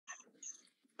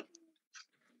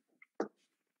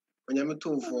onyame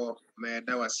for me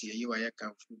da wase yi wa ye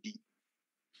kan fudi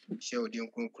she odi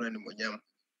nkonkran ni monyam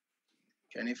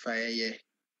twani fa ye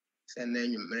se na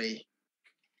nwumre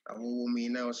awo mi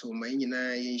na so ma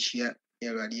nyina ye nhia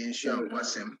ye rade ye nhia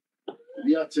kwasem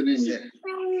bi atene nye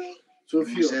so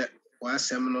fio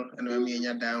wasem no ena me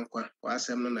nya da nkwa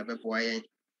wasem no na bebo ayen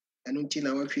enu nti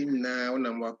na watwe nyina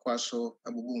wonam wakwa so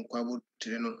abubu nkwa bo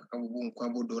tire no abubu nkwa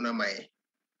bo do na maye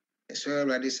eso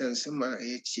rade sense ma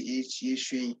ye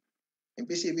hwen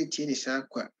empese betie ni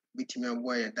sakwa bitimi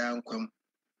aboa ya da nkwam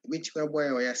bitimi aboa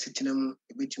ya ya setina mu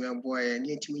bitimi aboa ya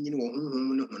ne timi nyine wo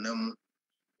honhom ne honam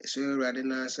eso rade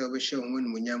na se obehye ho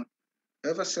nmunyam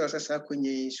ever say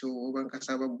sakonye so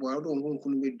obankasa baboa do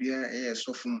honhom bedua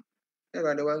sofum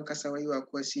rade wankasa wayi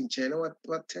wakwasi nche na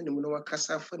watane mu na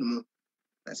wakasa fa mu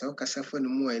na se wakasa fa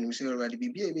mu a ni se rade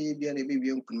bibia na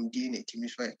bibia nkunudi na timi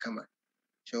so ya kama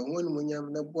so ho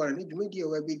nmunyam na boa ne dwumadi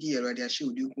wa bedi rade ahye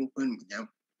odi nkunkun nmunyam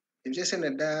Mse se na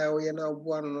da oye na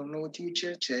oboa no na otimi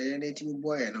cheche na etimi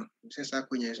boa ye no mse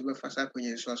sakonye so be fa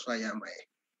sakonye so aso ayamaye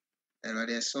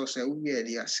erade so se uwie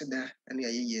de aseda na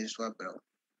ayeye so abra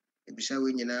ebisa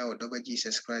we nyina odoba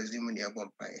Jesus Christ dimu ne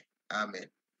abompae amen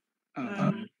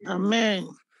amen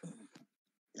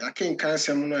yakin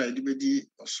kansem no a dibedi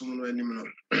osum no anim no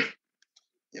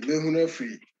ye behu na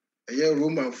free eye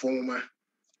Roman foma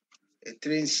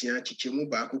etrensia chichemu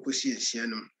ba akokosi ensia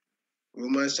no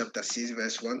Romans chapter 6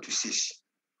 verse 1 to 6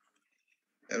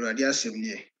 erade asem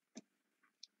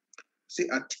see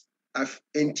at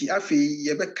enti afi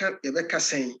yebeka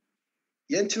sen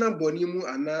yentina boni mu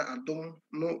ana adom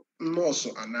no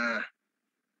noso ana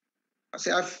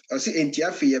ase enti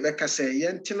afi yebeka sen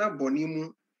yentina boni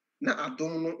mu na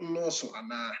adom no noso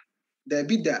ana da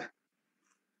bida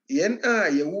yen a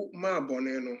yewu ma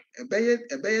boni no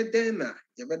ebeye den na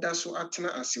yebeda so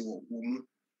atena ase wo mu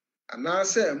ana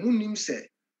se munim se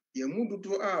yemu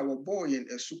dudu a wo bo yen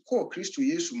esuko Kristo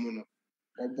Yesu mu no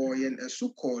obo yen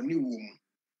esuko ni wo mu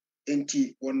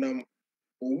enti wonam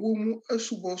owu mu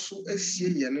asubo so asie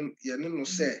yene no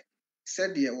se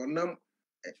de wonam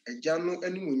agya no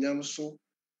animonyam so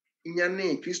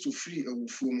nyane Kristo free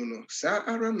awufuo mu no saa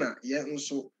ara na ye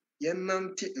nso ye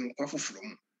nante nkwa foforo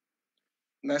mu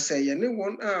na se yene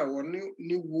won a woni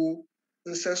ni wo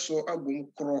nseso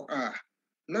abom kro a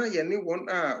na yene won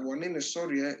a woni ne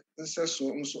sore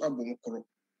nseso nso abom kro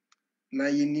na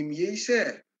yenim ye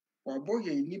se wabo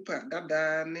ye nipa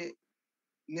dada ne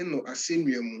no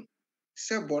asenua mu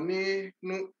se bone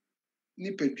no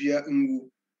nipadua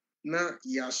nwu na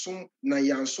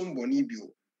yasom bone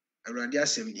bio awurade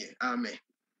asem die amen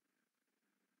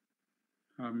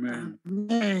amen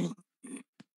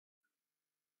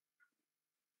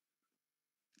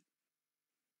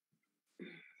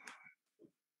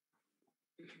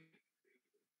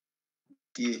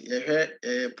ti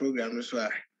program no so a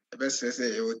best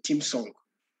say your team song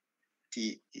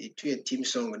ti team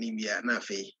song ni bia na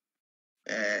afei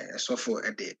so for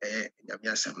ede nyame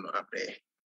asem no abre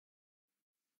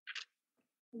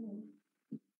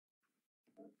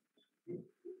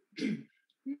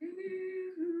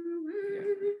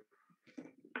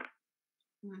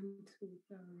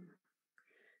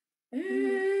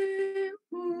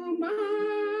Uma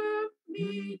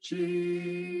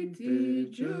michiti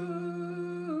jo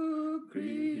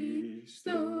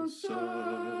Cristo so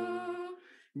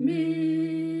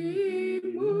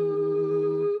mimu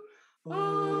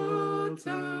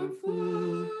otamfu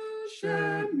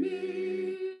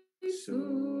shami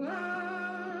sua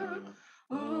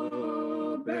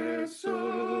obeso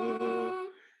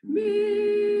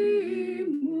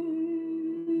mimu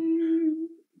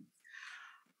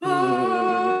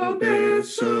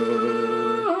obeso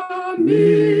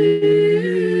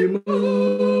mimu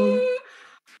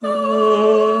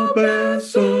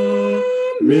obeso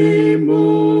mimu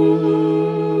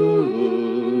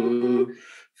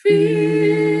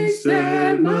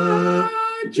fisema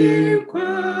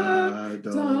jikwa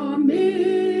domi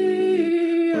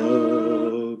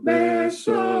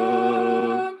obeso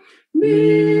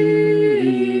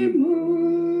mimu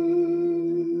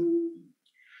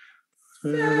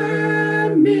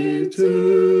femitu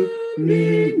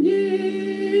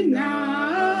minina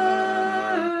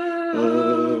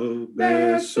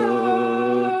obeso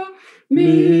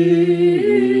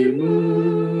mimu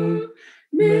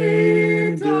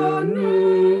midonu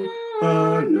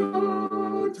anotaju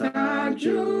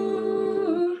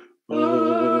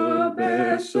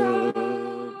obeso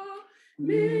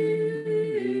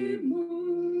mimu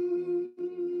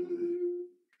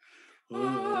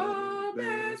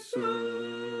obeso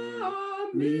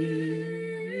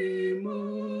mimu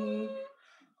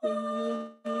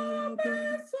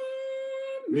obeso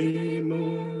mimu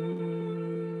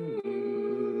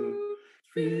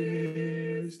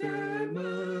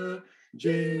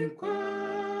Jinquadami,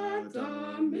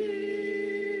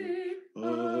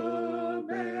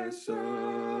 Obesa,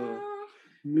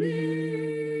 Mimu.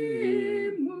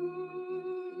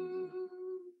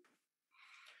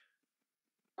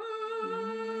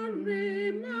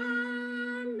 Arima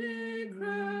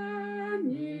Migranira,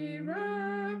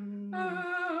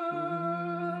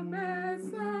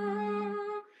 Obesa,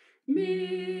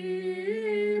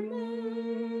 Mimu.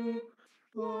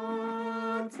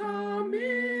 Watami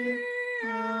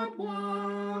Abwatima,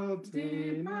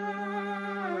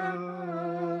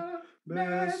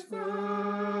 Besa,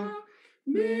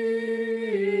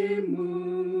 Mimu.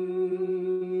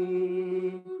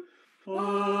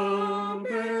 Oh,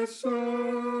 Besa,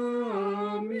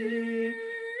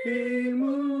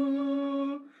 Mimu.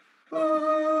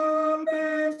 Oh,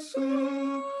 Besa,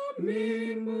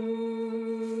 Mimu.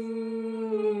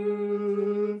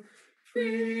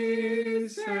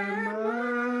 Fisema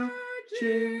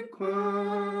Chiquandomi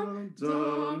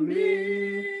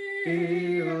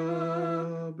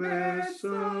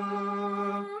Besa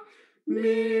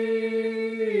Mimu.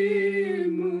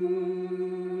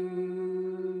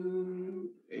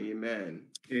 Amen.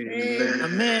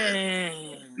 Amen.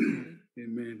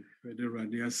 Amen. Whether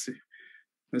radiasi.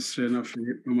 Let's say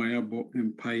nothing. Mama yabo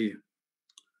empire.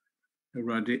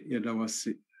 Radi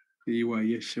yadawasi. Iwa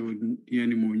yeshe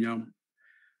yani munyam.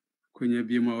 Kwenye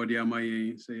bima odi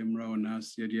amaye say yamra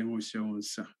nas yadi yamoshe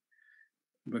onsa.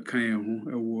 Bakanya hu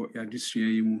ewo yadisua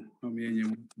yi mu amenye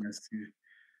mu nasi.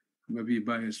 Mabi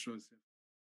ba yesrose.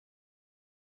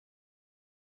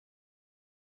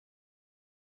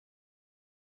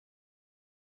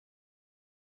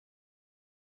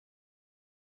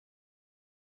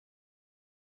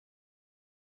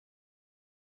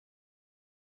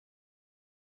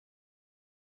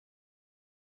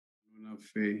 Na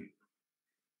fe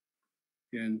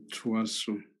yen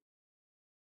twaso.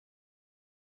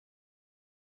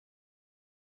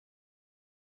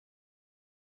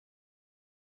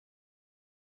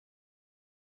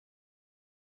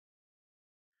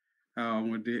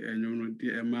 Wode enyom no de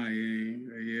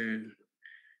emaye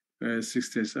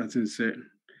sisters I think say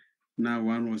now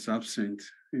one was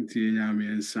absent inti nyame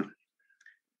ensa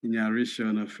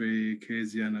Risha na fe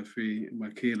Kezia na fe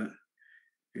Makela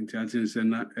inti I think say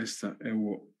na Esther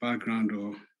ewo background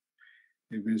or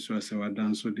even so as our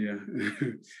dance so there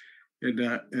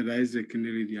eda Isaac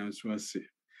nili di anso ase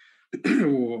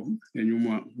wo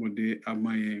enyoma wode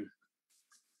amaye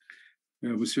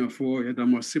busuafo yeda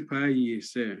mo sepa yi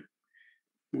say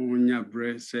Munya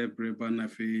bre se bre bana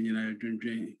fe nyina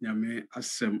dwendwen nyame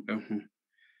asem eho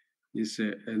you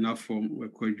say enough from we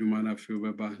kwadwuma na fe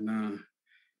beba na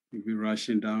you be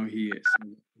rushing down here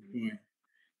so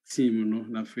team no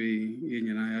na fe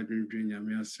nyina ya dwendwen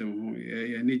nyame asem ho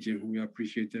ye nije we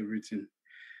appreciate everything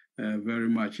very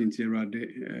much into rade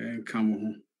come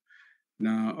ho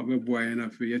na obeboa na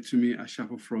fe yetumi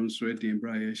ashapo from so edin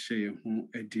bra ye share ho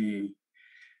edin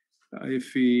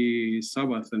if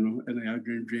Sabbath no and I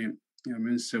dream I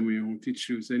mean some you teach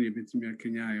you any bit me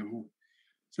Kenya home.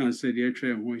 So said the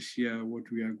actual share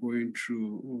what we are going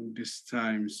through this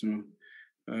time. So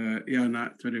yeah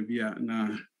not to the beer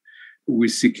now we're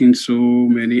seeking so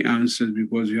many answers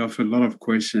because we have a lot of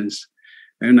questions.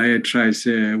 And I try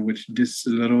say with these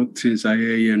little things I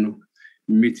hear, you know,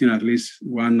 meeting at least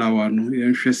 1 hour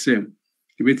no same.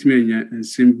 Betimi and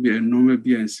simbi and normal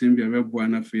be and simbi a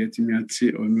buana for yetimi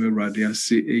ate onu awrade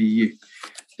ase eye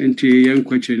enti yen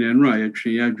question en ra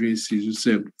yetwe adwen sizu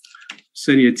se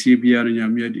senior TBR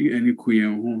nyame any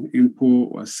kuyen ho impo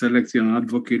was selecting an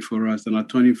advocate for us, an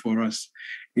attorney for us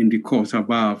in the court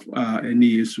above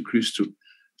any Yesu Christo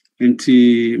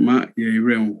enti ma ye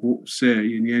rem ho say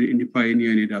ye ni pa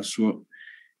ni that so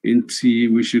enti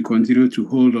we should continue to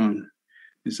hold on.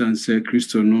 Isan say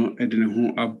Christo no edene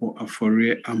ho abo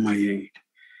afore amaye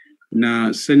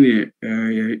na sene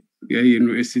ye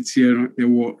no esitie no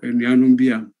ewo enuanum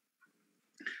bia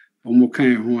omo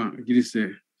kan ho a gidi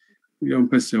say yom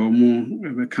pese omo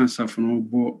ebe cancer for no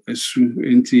bo esu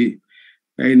enti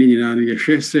ni nyina no ye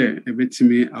hwe say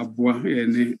ebetimi aboa ye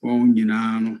ne on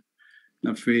nyina no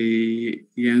na fe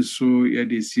yenso ye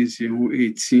de siesie ho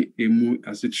eti emu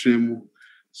asetremu.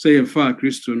 Say a far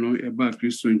Christo no about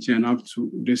Christo and up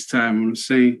to this time on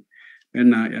saying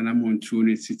and I am on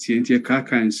to city and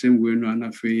kaka and same way no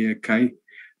anafe kai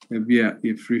be a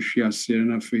free share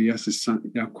na fe yasesa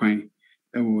ya kwan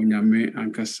e wo nyame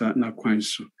ankasa na kwan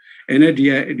so and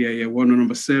there one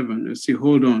number 7 say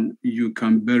hold on you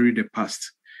can bury the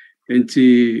past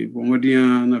enti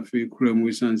bomodia na fe kura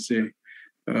mu san say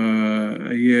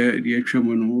yeah the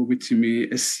atwamo no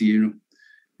bitimi asie no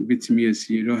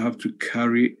you don't have to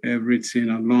carry everything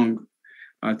along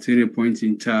at any point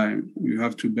in time, you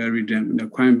have to bury them in the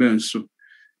crime burn. So,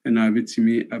 and I bet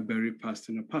me a bury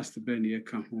pastor, and a pastor Ben ye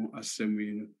come home as some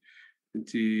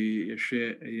until you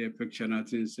share a picture,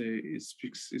 nothing say it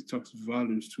talks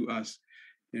volumes to us.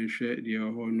 And share the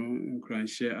honor and cry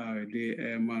share our day,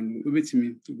 a man, with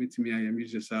me, I am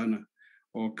Mrs. Anna,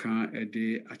 or can a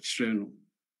day at Shreno.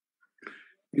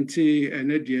 Nti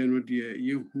ene deɛ no deɛ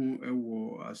yehu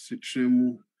ɛwɔ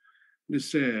asetremu ne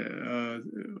sɛ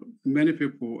many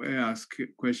people ask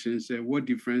questions what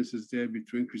difference is there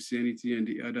between Christianity and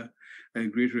the other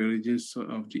great religions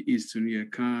of the East?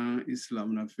 Yɛka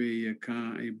Islam na afei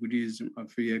yɛka Buddhism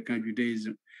afei yɛka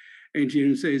Judaism. And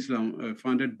you say Islam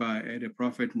founded by the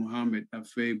Prophet Muhammad,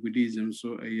 afei Buddhism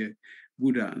so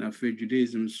Buddha, and afei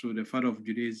Judaism so the father of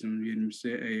Judaism you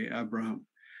say Abraham.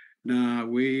 Now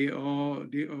they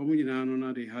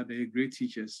had great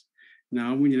teachers.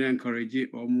 Now we encourage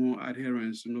or more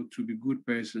adherents to be good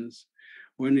persons.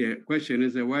 When the question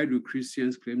is why do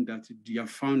Christians claim that their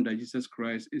founder Jesus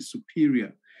Christ is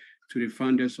superior to the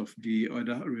founders of the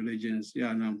other religions?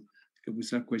 Yeah, now it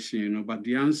was a question, but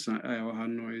the answer I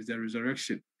know is the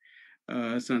resurrection.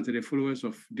 So the followers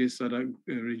of these other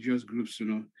religious groups,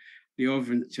 they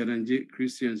often challenge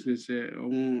Christians and say,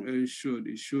 it should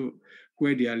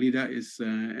where their leader is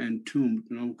entombed,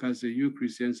 because you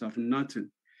Christians have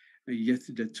nothing. Yet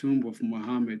the tomb of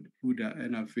Muhammad, Buddha,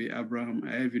 and of Abraham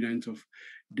are evidence of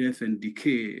death and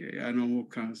decay. I know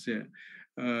can say,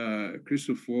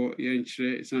 Christopher,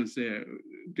 say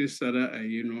this other,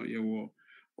 you were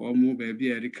or more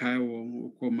baby at the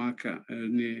Kaiwo, Komaka,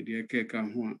 near the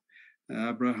Keka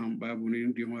Abraham, Bible,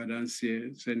 the dance,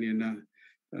 sending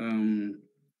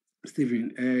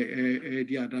Stephen,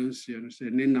 the Adansi, say,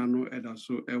 Nano,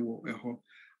 Edaso, Ewo, Eho,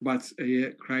 but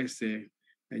Christ, and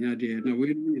now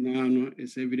we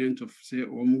is evident of say,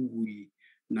 Omugui,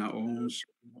 now also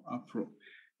Afro.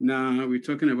 Now we're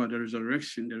talking about the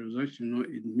resurrection. The resurrection,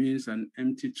 it means an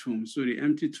empty tomb. So the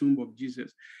empty tomb of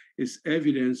Jesus is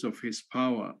evidence of his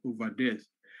power over death.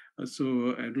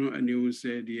 So I know, and you will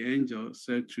say the angel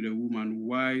said to the woman,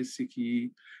 "Why seek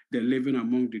ye the living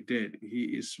among the dead?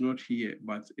 He is not here,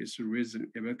 but is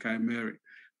risen." Mary,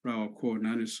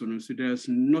 so there's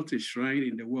not a shrine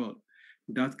in the world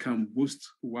that can boast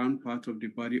one part of the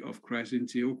body of Christ.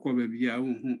 Into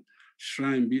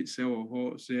shrine be say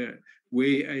or say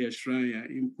way a shrine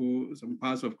impo some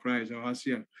parts of Christ or has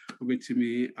here to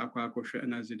me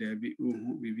and as there be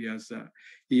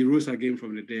he rose again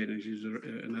from the dead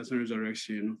and as a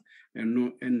resurrection and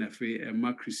no NFA and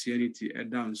mark Christianity a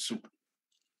dance. So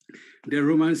the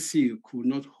Roman seal could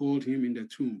not hold him in the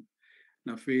tomb.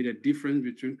 Now, the difference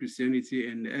between Christianity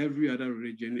and every other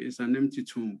religion is an empty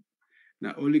tomb.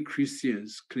 Now, only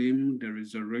Christians claim the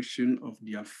resurrection of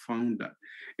their founder.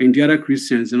 And the other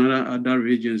Christians in other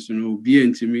religions, be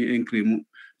and me and claim,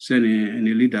 send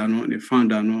a leader, the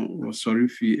founder, or sorry,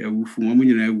 a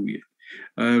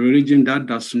religion that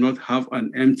does not have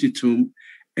an empty tomb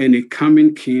and a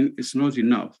coming king is not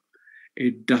enough.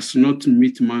 It does not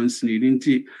meet man's need.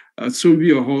 So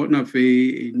be a whole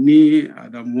nafe ni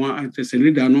adamwa antese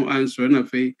leader no answer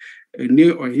nafe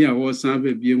ni or here was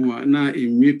be na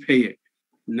imi pay.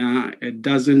 Now it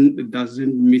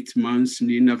doesn't meet man's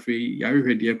need. Nafe yari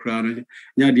ready crown.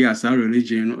 Nya di asa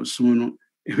religion so no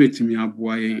me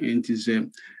aboy into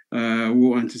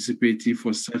who anticipate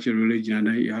for such a religion,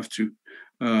 and you have to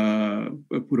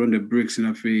put on the brakes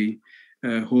nafe.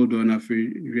 Hold on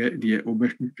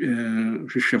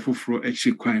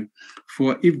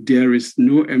for if there is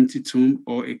no empty tomb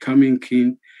or a coming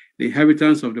king, the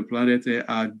inhabitants of the planet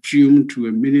are doomed to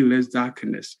a meaningless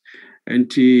darkness.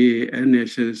 And say,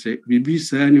 Bibi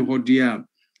Sani Hodia,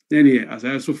 then as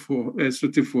I also for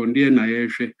near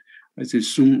Naeshe, as a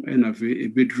sum and a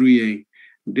bedroom.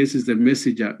 This is the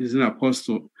messenger, this is an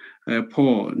apostle,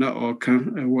 Paul, not all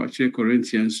can watch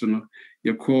Corinthians,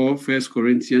 you call 1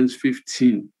 Corinthians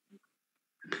 15,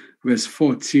 verse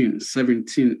 14,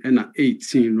 17, and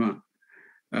 18.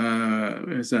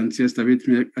 As I will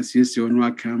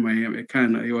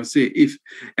say,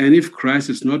 if Christ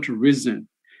is not risen,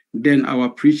 then our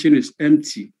preaching is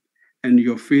empty, and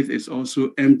your faith is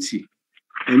also empty.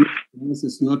 And if Christ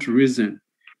is not risen,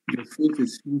 your faith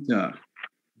is futile.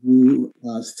 Who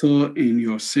are still in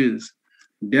your sins.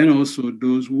 Then also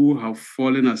those who have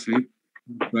fallen asleep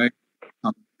right,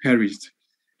 have perished.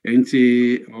 And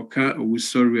we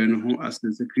sorry and who as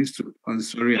the Christ and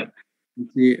sorry.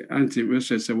 The anti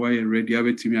says why ready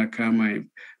have to me a kama.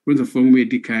 When the form me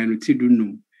decline to do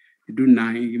no. You do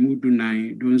 9, you move do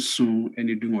 9, don't soon and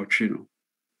you do more channel.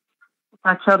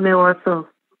 Pacho me also.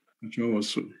 Pacho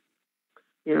also.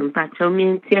 Pacho me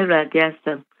in Tierra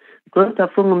Diasta.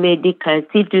 Kontafo ngumedi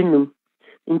kasi dunum.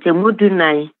 Nchemu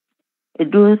dunai.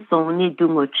 Edun son ni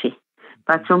dungoche.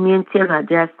 Patromienti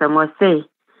radia samose.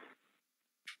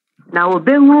 Na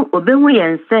obengu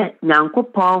yense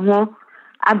Nyankopon ho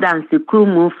adanse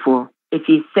krumufo.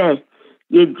 Efi se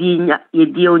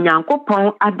yedi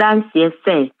Onyankopon adanse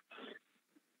se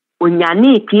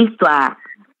onyane Kristo a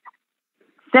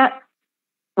se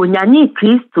onyane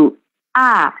Kristo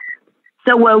a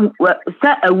se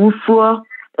awufo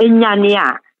enyane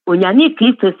a onyane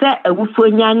Kristo se awufo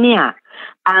enyane a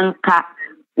anka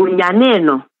onyane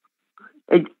no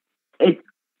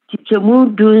tichemu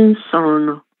dunson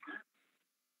no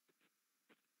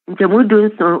tichemu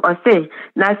dunson ose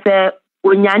na se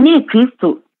onyane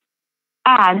Kristo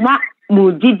a na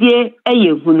mujidie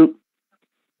eyehunu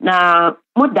na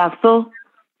mudaso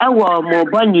ewo mo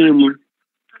boni mu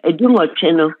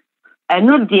edumotwe no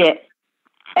eno de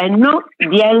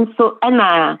nso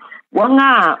na won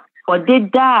a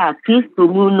odeda Kristo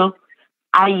mu no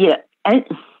aye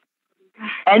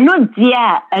eno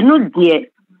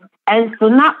de enso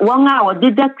na won a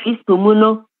odeda Kristo mu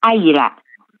no ayira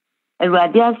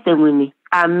Ewurade asemuni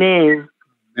amen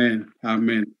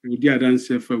amen odi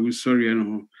adanse fa we sorry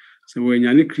no so when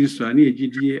nyane Kristo ani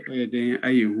egidie eden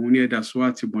ayehu ne eda so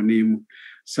atibone mu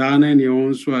saa na ne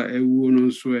onso a ewu no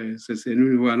nso sese no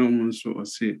ni wa no nso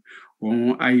ose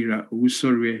won ayira we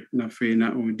sorry na fe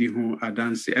na odi ho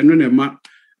adanse eno ne ma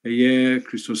ye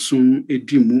Kristo sum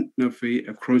edimu na fe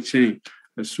ekrochen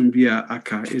asum bia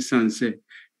aka esanse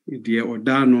de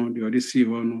oda no de odi si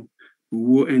ho no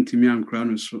wo entimi ankra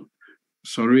no so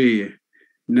sorry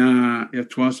na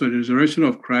it was the resurrection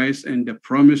of Christ and the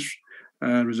promised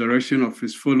resurrection of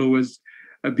his followers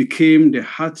became the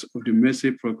heart of the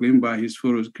message proclaimed by his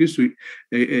followers. Christ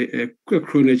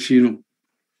chronochino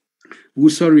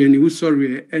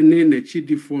Wusori any na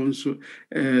chidifo so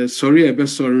sorry ebe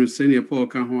sorry senior Paul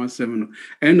kan ho asem no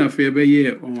ena fe ebe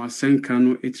ye on asenka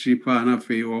no etripa na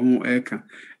fe on eka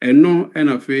eno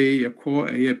ena fe ye call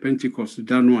ye Pentecost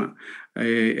da no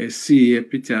a see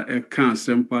Peter eka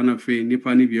sempa na fe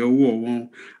nipa ni bi owo won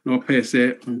na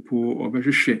opese mpo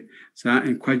obehwehwe sa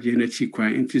enkwaje na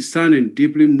chikwan into standing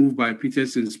deeply moved by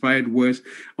Peter's inspired words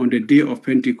on the day of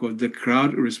Pentecost. The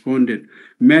crowd responded,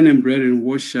 "Men and brethren,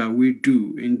 what shall we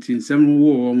do?" In some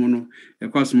war, mono, a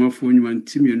cosmophone, you and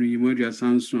Timmy, and you murder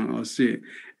Sanson, or say,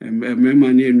 a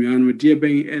member named Miano, dear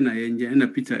Ben, and a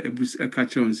Peter, a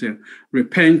catcher, and say,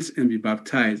 "Repent and be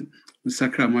baptized."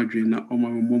 Sacra Madrina, Oma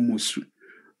Momosu,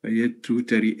 yet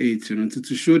 238, and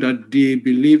to show that they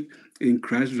believe in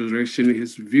Christ's resurrection,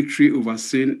 his victory over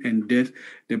sin and death.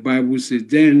 The Bible says,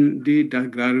 then they that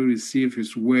gladly received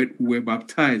his word were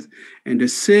baptized, and the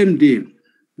same day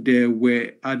there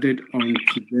were added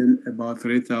unto them about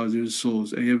 3,000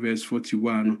 souls. Verse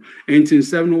 41. And in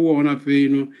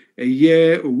 701 a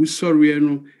year we sorry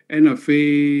no and a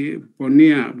fe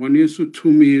bonia so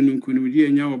 2 million kunudi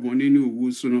and yaw bonini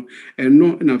wusuno and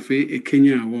no and a fe a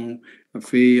Kenya won a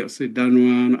fe say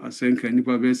Danwan, a senka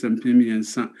nipa bes and pimi and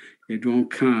san. You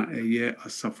don't can a year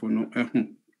as safono.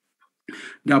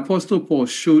 The Apostle Paul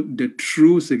showed the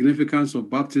true significance of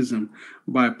baptism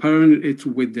by pairing it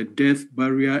with the death,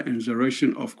 burial, and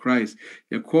resurrection of Christ.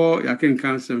 You call Yakin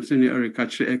Council, Eric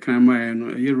Catcher, Ekama,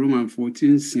 Roman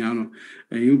 14, Siano,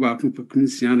 and you back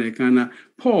Siana, Ekana,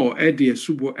 Paul, Eddie,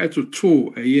 Subo, Eto,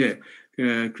 2 a year.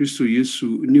 Kristo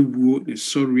Yesu ni wuo ni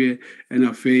sɔre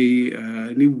na afei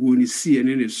ni wuo ni si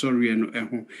ne sɔre no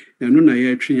ɛho na no na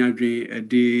yɛ atwe adwen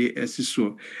de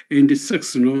asiso in the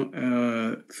 6 no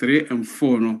 3 and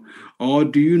 4 no, or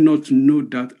do you not know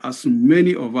that as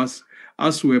many of us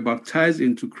as were baptized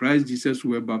into Christ Jesus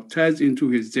were baptized into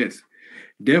his death?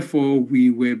 Therefore, we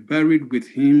were buried with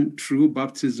him through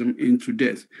baptism into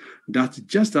death, that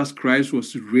just as Christ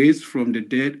was raised from the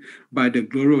dead by the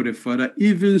glory of the Father,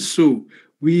 even so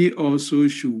we also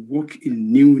should walk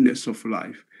in newness of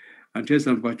life. And just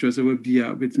as Patrick said, be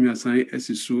a bit me assign as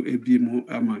so a be more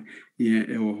ama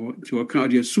to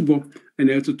account your subo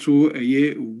and to a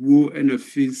year woo and a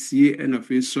face ye and a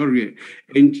face sorry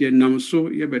and ye nam so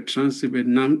ye be transfer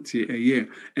nam to a year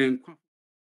and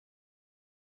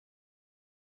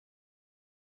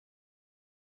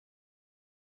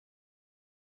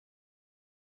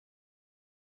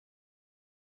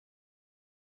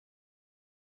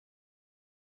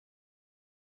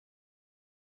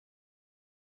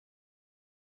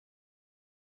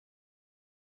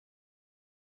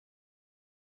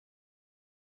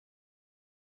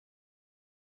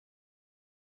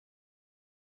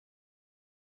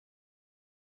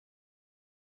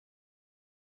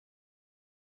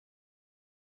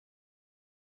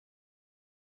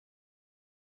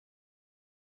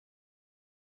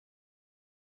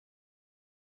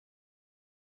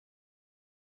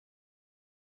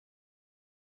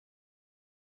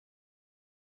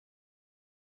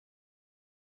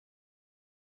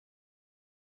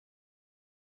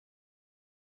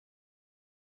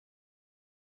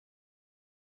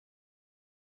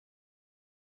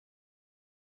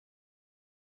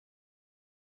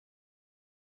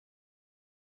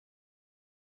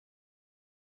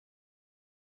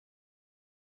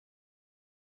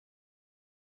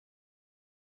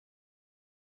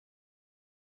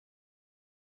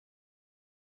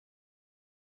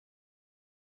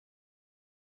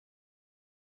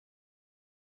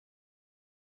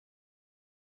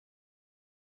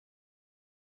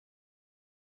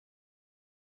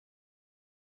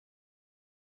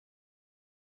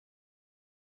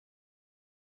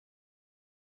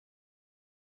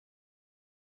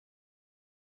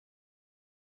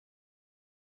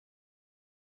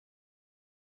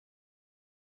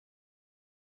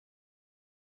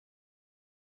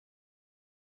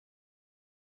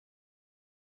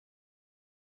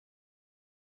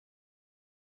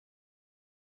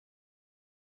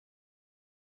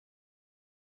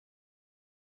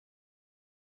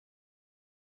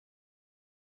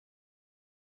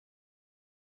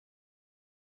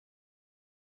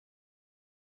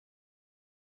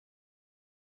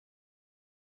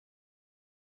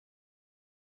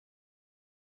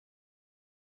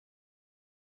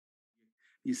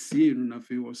isie no na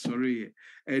fe wo sɔre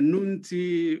ɛno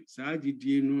nti saa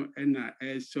gyidie no ɛna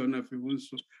ɛhyɛ na fe wo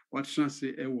nso watena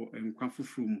se ɛwɔ nkwa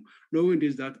foforɔ mu knowing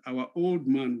this that our old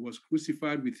man was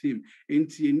crucified with him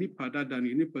nti nipa dada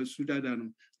no nipa su dada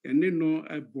no ɛne no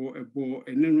ɛbɔ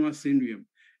ɛne no asɛnnuam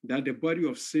that the body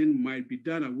of sin might be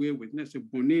done away with. That's a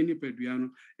bone nipaduano,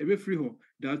 ebe free ho,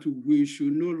 that we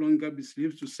should no longer be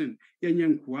slaves to sin.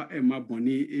 Yanyankwa ema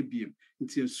bone ebiem.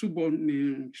 Nti subon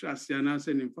ni shasiana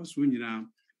sen fasu nyina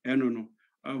eno no.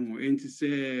 And to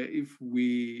say if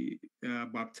we are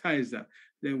baptized,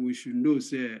 then we should know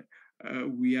say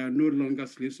we are no longer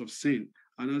slaves of sin.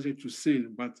 And as to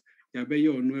sin, but yabe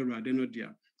yo no radeno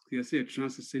dia. They say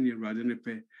trans sin radeno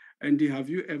pe. And have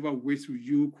you ever wished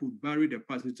you could bury the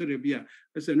past? It's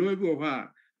a no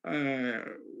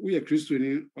we are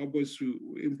Christian, obviously,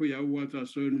 employer water,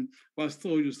 so but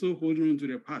still you're still holding on to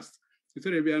the past. It's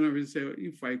say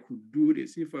if I could do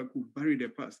this, if I could bury the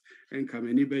past and come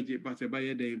any budget, but by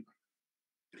a day,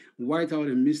 white out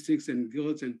the mistakes and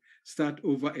guilt and start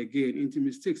over again. Into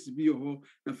mistakes be your whole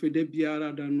na fede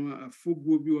biara than a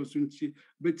football be or something,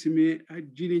 but to me, I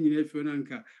didn't know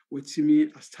what to me,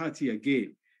 I start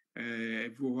again. But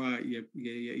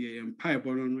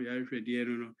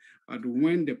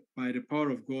when by the power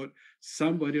of God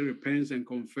somebody repents and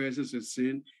confesses a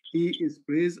sin, he is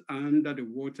placed under the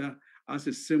water as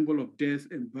a symbol of death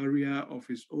and barrier of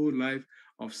his old life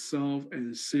of self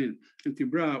and sin. And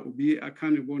Tibra will be a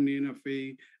cannibal in a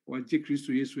fay or J.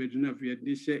 Christo is waiting of your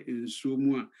dish in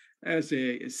Sumua as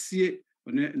a see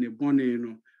on a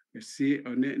bonnet.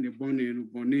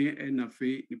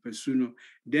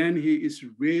 Then he is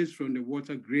raised from the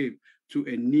water grave to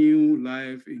a new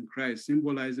life in Christ,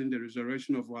 symbolizing the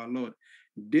resurrection of our Lord.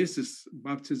 This is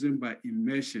baptism by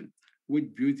immersion,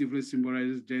 which beautifully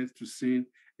symbolizes death to sin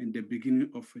and the beginning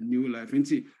of a new life. And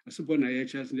see, I suppose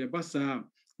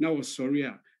now sorry.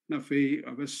 Na fe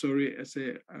sorry as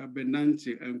a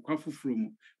benanti and kwafu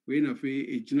from we na fe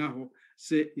ejina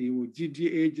se e wo gidi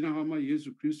ejina ho ma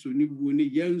Yesu Kristo ni bu ni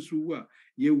yansu wa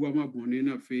ye wa ma bone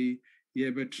na fe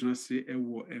ye betra se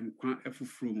ewo enkwa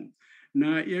efoforo mu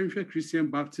na yenhwe Christian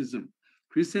baptism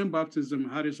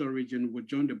had its origin with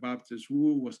John the Baptist,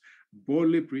 who was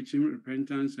boldly preaching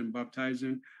repentance and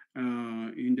baptizing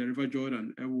in the River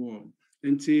Jordan.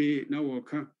 Enti na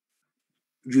woka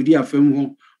Judea fam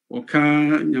ho oka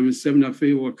nyamsem na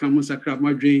fe oka musakra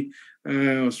madwe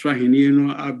osrahene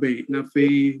no abe na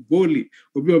fe boli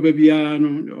obi obabia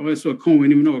no also kan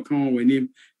wanim na oka wanim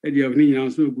e dia ni nyina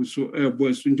so guso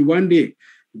boasu nti one day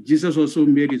Jesus also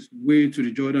made his way to the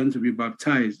Jordan to be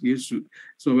baptized. Yes,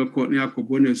 so we call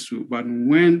it. But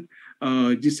when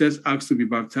Jesus asked to be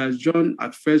baptized, John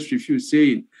at first refused,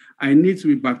 saying, "I need to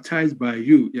be baptized by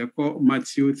you." You call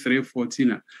Matthew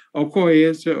 3:14. Oko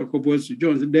yes, oko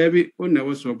John. David on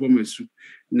never saw bomesu.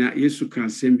 Na Yesu can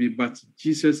send me, but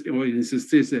Jesus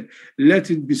insisted, said, "Let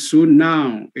it be so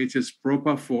now. It is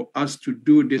proper for us to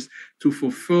do this to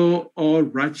fulfill all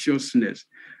righteousness."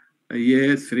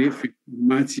 Year 3:50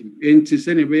 Matthew. Enti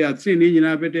sene be ya tini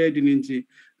nyina be de nti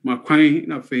makwan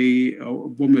na fe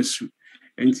bomesu.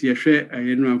 Enti yehwe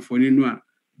ayenu amfoni no a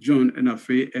John and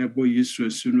afe ebo Yesu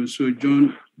asu no. So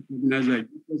John Nazareth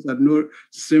had no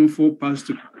sinful past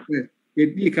to compare.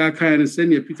 Yedi ka kai na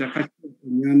sene Peter ka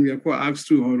nyanu yakọ Acts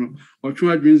 2 ho no.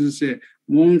 Otwa adwin say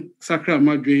mon sakra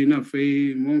madwen na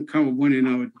fe mon ka obone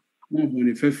na mo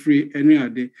bone fefri ene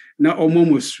ade na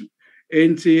omomosu.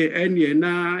 Enti enye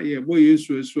na ye bo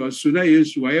Yesu asu na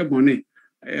Yesu aye bone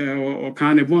o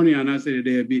kan ne bone ana say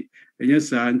there be enye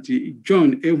sa anti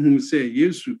John ehu say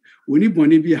Yesu oni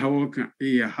bone bi ha woka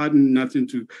he had nothing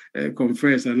to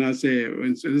confess and I say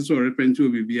so repent to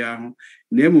be bia ho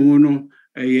na emu no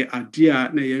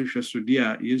adia na ye nhweso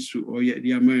dia Yesu o ye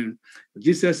dia man.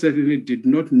 Jesus certainly did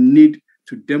not need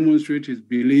to demonstrate his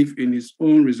belief in his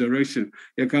own resurrection.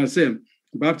 You can say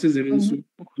baptism is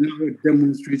now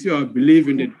demonstrates your belief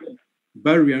in the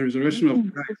burial and resurrection of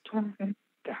Christ.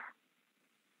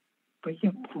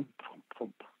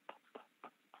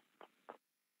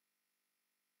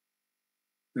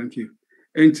 Thank you.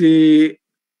 And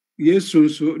yes, so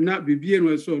not be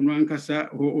no so no ankasa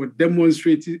or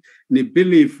demonstrate the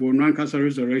belief for no ankasa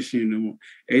resurrection no more.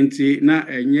 And na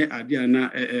enye ade na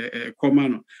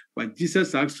common. But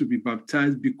Jesus asked to be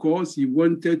baptized because he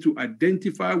wanted to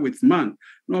identify with man,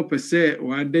 not per se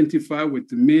or identify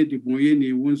with me, the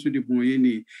boyeni, wants to the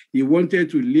boyeni. He wanted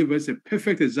to live as a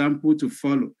perfect example to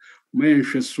follow.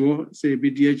 So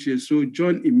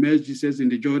John immersed Jesus in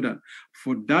the Jordan,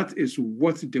 for that is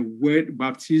what the word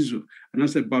baptizo, and I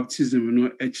said baptism, you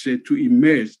know, actually to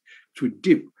immerse, to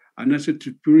dip, and also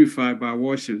to purify by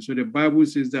washing. So the Bible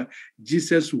says that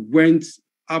Jesus went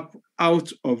up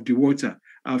out of the water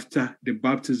after the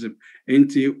baptism.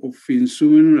 Enti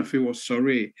ofinsun na fe was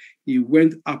sorry. He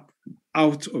went up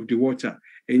out of the water.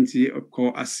 Enti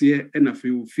ko asie na fe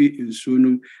ofi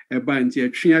nsunum eba enti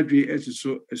atwe adwe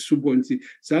esuso esubo nti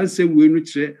sanse wenu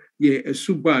kire ye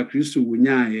esuba Kristo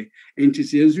wonyae enti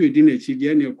se enzu edi na chi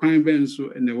de na kwan ben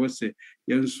so na wose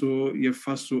yenso ye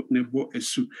faso nebo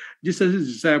esu. Jesus'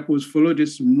 disciples followed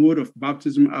this mode of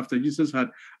baptism after Jesus had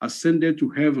ascended to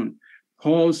heaven.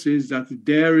 Paul says that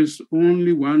there is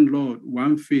only one Lord,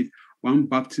 one faith, one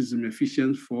baptism,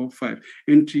 Ephesians 4:5.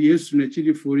 And yes,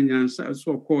 naturally for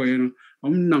so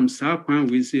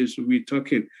we're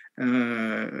talking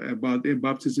about a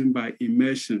baptism by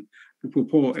immersion.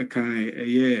 Paul is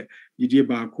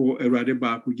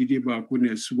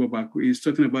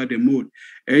talking about the mode.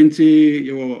 And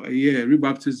your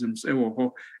rebaptisms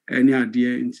any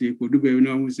idea into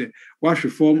wash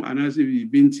reform and as we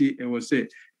binti was say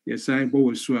yes I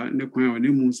bo so ne kwan ne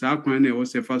mu sa kwan na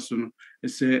was fa so no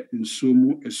se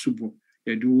nsuomu esubo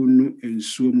edu nu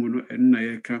nsuomu no en na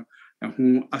yeka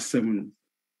ho asem no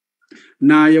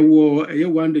na ye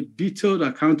one the detailed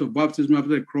account of baptism after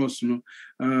the cross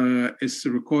is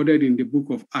recorded in the book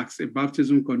of Acts, a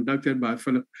baptism conducted by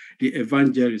Philip the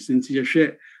evangelist. Since you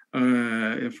share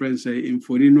a friend say in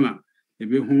Fonino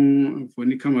ebe hu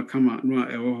foni kama no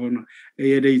ewo ho no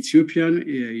the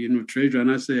Ethiopian treasurer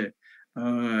and I say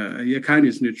ye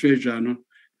kindness the treasurer no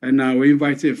and now we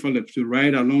invited Philip to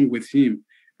ride along with him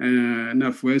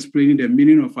and for explaining the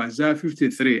meaning of Isaiah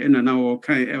 53 and now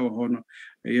kind ewo ho no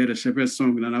the shepherd's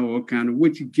song and our kind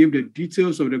which give the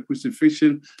details of the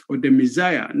crucifixion of the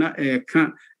Messiah na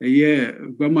can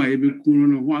gbama ebe kunu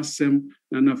no ho asem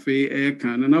na fe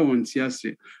can na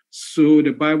wontiase. So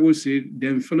the Bible said,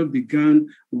 then Philip began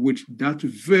with that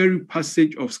very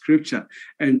passage of scripture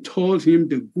and told him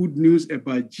the good news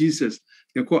about Jesus.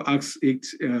 You call Acts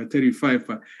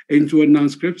 8:35 into a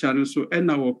scripture so and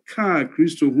our car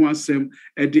Christo who asem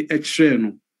at the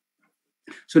extreme.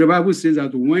 So the Bible says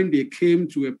that when they came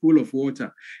to a pool of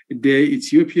water, the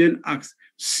Ethiopian asked,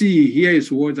 "See, here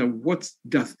is water. What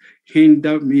doth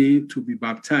hinder me to be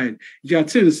baptized?"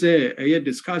 Jatin say a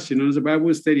discussion on the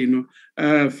Bible study,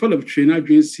 Philip trainer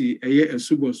dream see a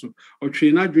suboso or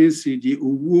trainer dream see the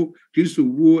uwu, Christ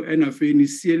uwu, and a feni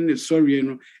see sorry,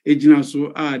 ejina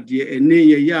so the a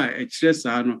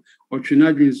chesano or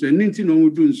trainer dreams, and ninety no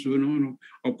do so no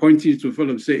or pointed to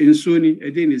Philip say in Sony,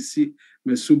 a didn't see.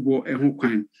 Mesubo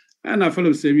ehukwan. And I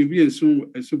follow say we be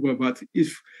soon subo, but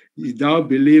if thou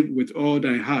believe with all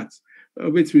thy heart,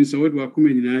 which means what we are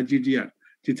coming in Nigeria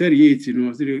to 38,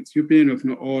 the Ethiopian of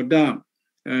all down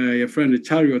your friend the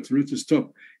chariot to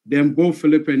stop. Then both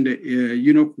Philip and the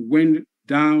eunuch went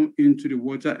down into the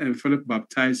water and Philip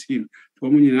baptized him.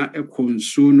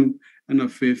 And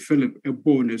of Philip a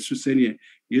born a Susenia,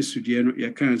 yes,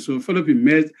 so Philip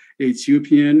met the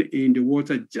Ethiopian in the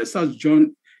water just as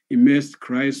John immersed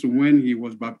Christ when he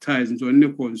was baptized into a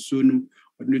sunu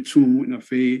or netum na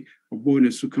fe or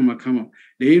bonus kama.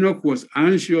 The eunuch was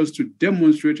anxious to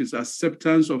demonstrate his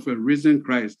acceptance of a risen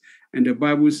Christ, and the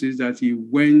Bible says that he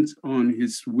went on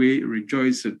his way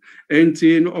rejoicing. And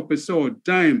in opposite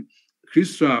time,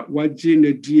 Christo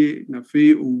wajine die na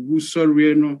fe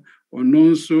uwusore no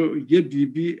ononso ye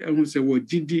bibi ehun se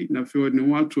wajidi na fe ne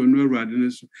wato no awrade ne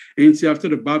so. And after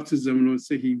the baptism no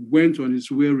say he went on his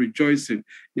way rejoicing.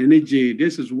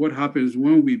 This is what happens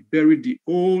when we bury the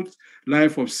old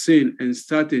life of sin and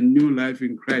start a new life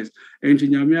in Christ. And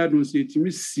nyame adon say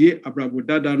timi sie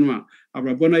abrabodada no a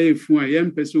abrabona yefu a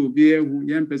yempese obi ehu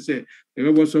yempese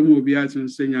ebe so mo obi atin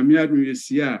say nyame adon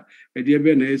yesie a ede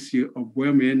ebe na esie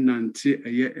oboa me nante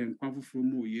eye enkwafoforo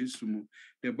mu Yesu mu.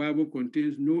 The Bible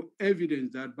contains no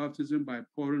evidence that baptism by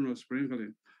pouring or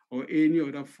sprinkling or any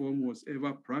other form was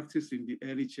ever practiced in the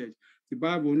early church. The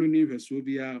Bible no name verse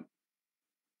obia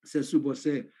says subo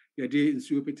say yede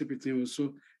nsuo petepete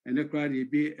so and the crowd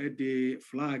be at the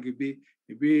flag be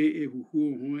a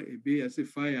who be as a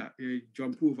fire, a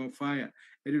jump over fire.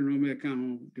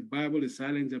 The Bible is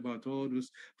silent about all those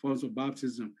forms of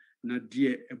baptism. Na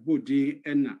dear a body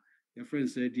enna. Your friend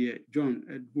said, dear John,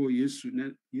 at boy Yesu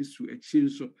a chin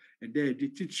so a day the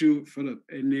teacher Philip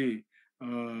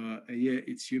a year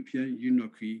Ethiopian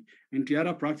eunuch and the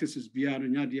other practices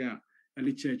beyond Nadia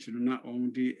early church not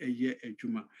only a year a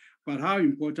juma. But how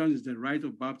important is the rite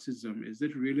of baptism? Is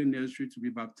it really necessary to be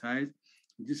baptized?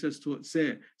 Jesus told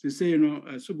say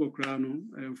subokrano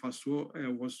faso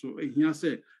was so here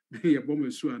say a bomb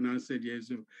and I said yes.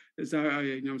 So it's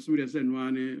somebody said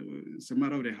no it's a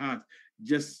matter of the heart.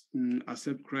 Just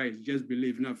accept Christ, just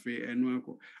believe na faith and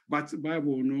no. But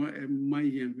Bible no my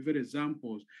vivid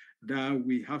examples that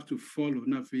we have to follow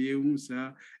na faith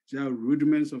the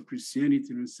rudiments of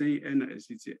Christianity and saying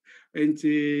and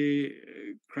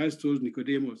Christ told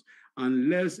Nicodemus,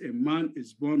 unless a man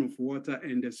is born of water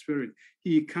and the Spirit,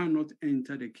 he cannot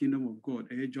enter the kingdom of God.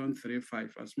 John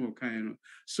 3:5, as more kind.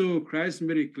 So Christ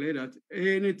made it clear that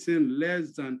anything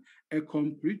less than a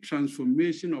complete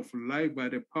transformation of life by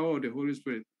the power of the Holy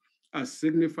Spirit, as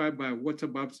signified by water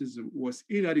baptism, was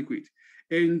inadequate.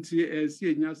 And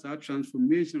as our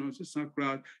transformation of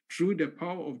sacred through the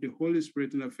power of the Holy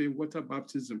Spirit and a water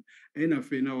baptism, and a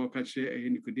fair now catch a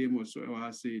Nicodemus or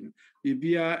I saying,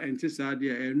 Bibia and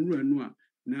Tisadia and Ruanua,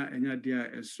 na enyadia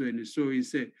esweni. So he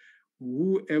said,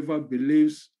 whoever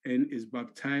believes and is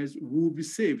baptized will be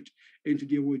saved. Into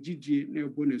the wojiji na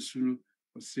bonesuno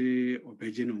or say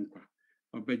obejenunkwa.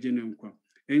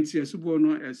 And Subo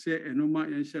no say enoma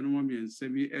yanshanoma and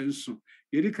sevi enso.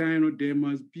 Yedi kind there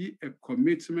must be a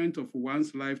commitment of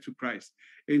one's life to Christ.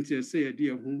 And say a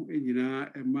dear who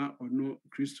Emma or no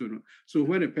Christian. So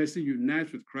when a person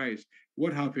unites with Christ,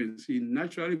 what happens? He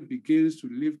naturally begins to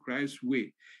live Christ's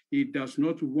way. He does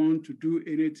not want to do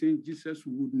anything Jesus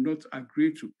would not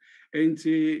agree to. And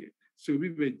so we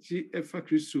be efa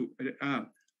Christo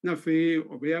na fe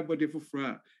obeya body for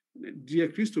fra. Dear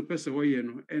Christo person way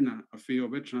no ena afi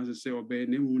obetran say obey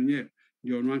ne munye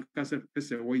the one kasa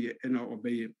person way ena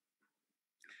obey.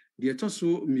 The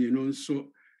toso me no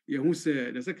so ye who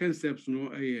say the second steps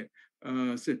no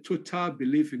say total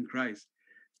belief in Christ.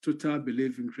 Total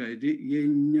belief in Christ. Ye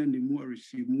nya ne mu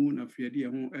arishimu na fe de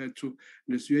ho to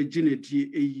na so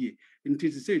aginedi eye.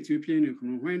 Nti say Ethiopian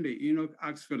when the Enoch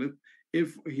asked Philip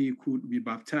if he could be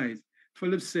baptized,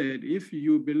 Philip said, if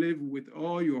you believe with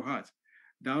all your heart,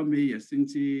 thou mayest.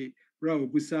 Inti Rao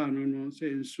Busa no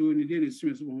say so ni dey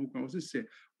assume so say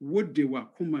what they were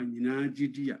kuma nyina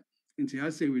gidia. Inti I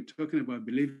say we're talking about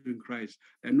believing in Christ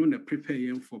and not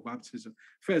preparing for baptism.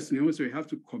 First, we have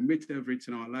to commit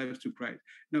everything in our lives to Christ.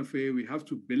 Now, we have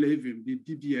to believe in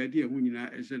the idea when you know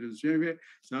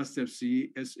so step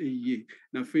C S A E.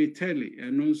 Now, faithfully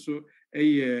and also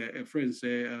a friend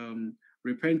say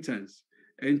repentance.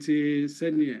 And to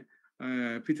send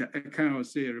Peter Ekan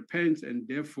say, repent and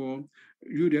therefore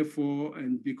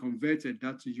and be converted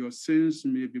that your sins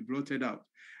may be blotted out.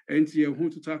 And you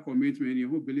want to talk commitment, you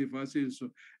who believe us in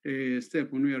so a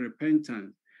step on your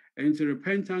repentance. And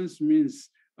repentance means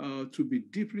to be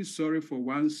deeply sorry for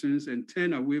one's sins and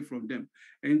turn away from them.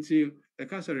 Until the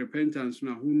case of repentance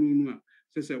now, who know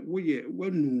says we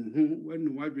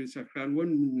when why be sacred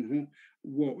one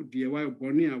what the why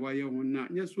born why you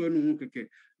not yes when keke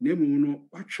name no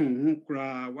watchon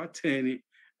kra what any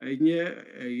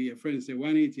a friend say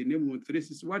 180 name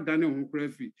 360 what done on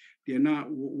crazy they na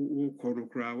wo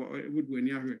kra would when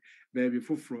you baby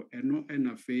foforo and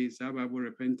no face about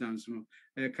repentance no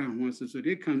can so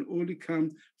they can only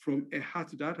come from a heart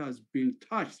that has been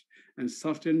touched and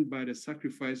softened by the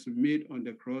sacrifice made on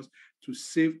the cross to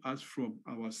save us from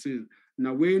our sins.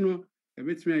 Now we know a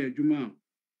bit me a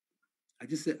I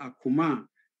just say akuma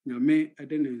nyame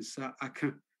edenensa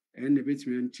aka and a bit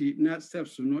me anti na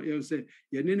steps no you say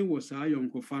ye nene was a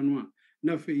yonkofa no a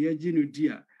na fe ye gi no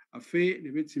dia afe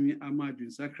the bit me ama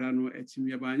adwensakra no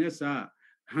etimi abanya sa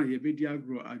ye be di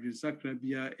agro adwensakra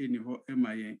bia eni ho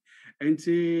emayen. And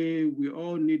we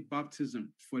all need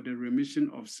baptism for the remission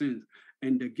of sins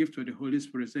and the gift of the Holy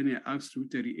Spirit. Senior Acts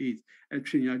 2:38.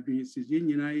 Actually, I've been saying,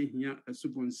 here a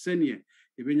subon senior.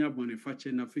 Ebenya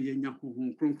boniface na fe yenya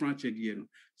honhom kronkron achedie no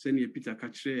senior Peter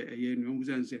kachre eye no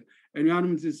muzan se enu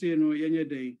anum se no yenye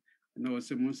den na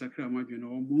wose mon sakra madwe na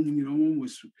omom nyina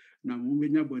omomosu na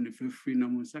mumenya bonifafri na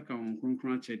mon saka hon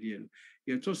kronkron achedie no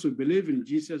ye to so believe in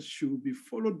Jesus should be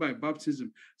followed by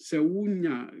baptism. Se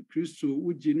wunya Kristo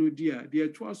uji no dia de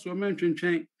to aso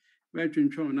mentwentwen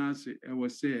mentwentwen na ase e wo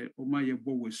se o ma ye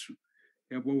bo wasu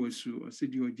o se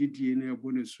di ogidie na e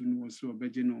bo nasu no so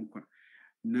obeje no nkwa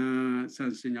na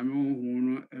sanse nyame ho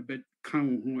no ebe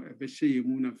kan ho ebe hye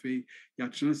mu na fe ya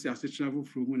transi asechira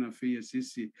foforo mu na fe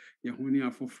yesisi ye ho ni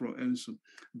afoforo enso.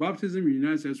 Baptism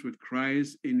unites us with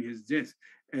Christ in his death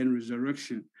and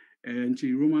resurrection. And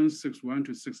in Romans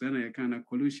 6:1-6 and I kind of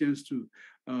Colossians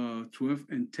 2:12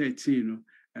 and 13.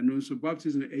 And also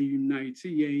baptism a unite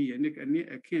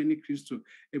a Christo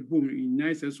a boom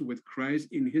unites us with Christ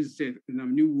in his death and a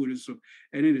new word so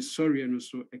and then sorry and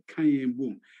also a kanye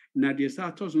boom. Now the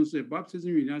Satos say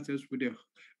baptism unites us with the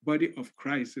body of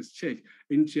Christ, his church.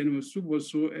 In general,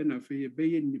 suboso and a fee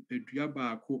bay nipedria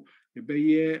barco, a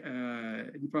bay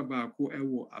nipa barco,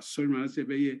 ewo, a sermon, as a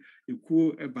bay, a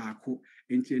cool a barco,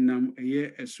 into nam a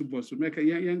year a suboso. Make a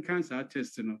young cancer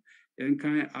testing. And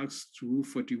kind Acts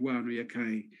 2:41 or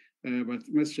kind, but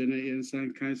mention in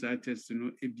some kinds of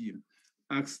testing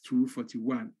Acts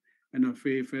 2:41 and of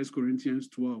 1 Corinthians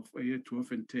 12,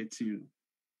 12 and 13.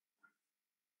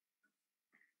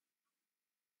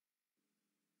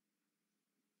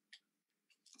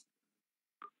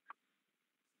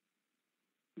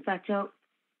 Acts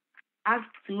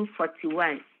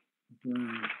 2:41.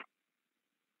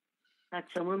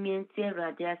 That's a moment here,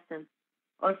 Radiasum.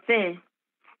 Or say,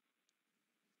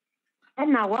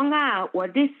 and now one hour,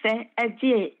 what this say, a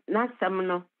jay, not some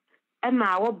no, and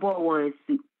my old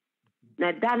suit.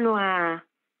 Na dano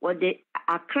what the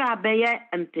Accra Bayer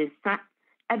and Pesa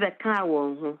ever car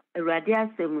won a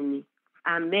radiasum.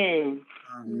 Amen.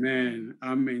 Amen.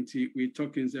 Amen. We're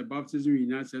talking about baptism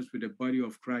unites us with the body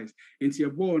of Christ. And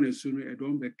you're born as soon as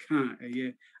don't become a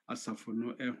year as a for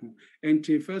no echo. And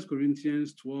 1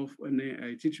 Corinthians 12 and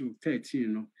I teach you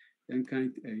 13, no, and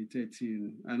kind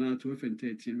 13, and now 12 and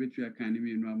 13, which we are kind of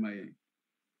in my.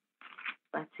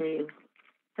 But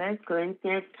 1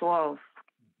 Corinthians 12.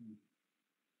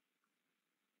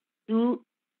 2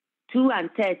 and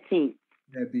 13.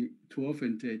 There be 12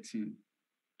 and 13.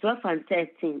 12 and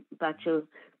 13. But you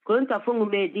going to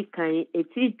form a kind, a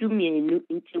tea do me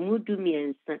into mood do me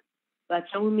and son. But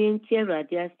you mean tear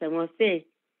radius and will say,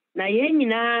 na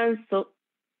yen so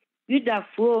you da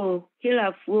fo,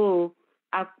 killer fo,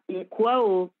 a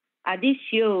quo, a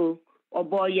disho, or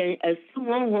boy, a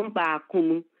summon home back,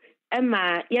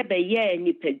 Emma, ye be ye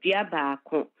ni pedia back.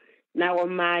 Now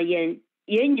on my yen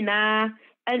na.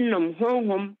 Enum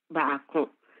home back.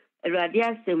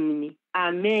 Radiasum.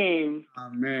 Amen.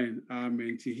 Amen.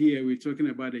 Amen. Here we're talking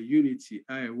about the unity.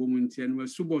 I woman and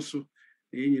was suboso.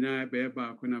 And I bear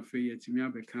back when I feel to me, I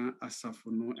become a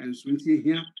safono. And so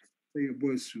here, say a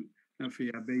boss. I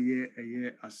feel a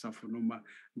year as safonoma.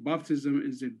 Baptism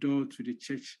is the door to the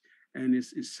church and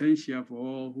it's essential for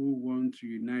all who want to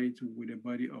unite with the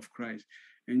body of Christ.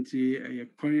 And a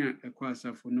coin a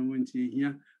quasa for no one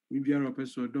here. We be our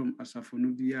person dom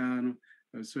asafono biano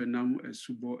so nam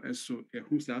subo eso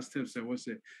who's that steps I was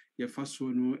a first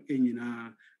one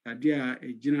enyina adea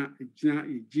ejina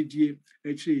egidie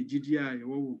actually egidia ye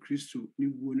wo Kristo ni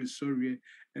wuo ne sorry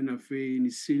and afei ni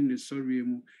sin ne sorry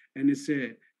mu and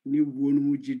say ni wuo no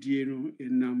mu gidie no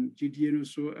enam gidie no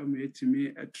so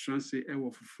ametimi atranse e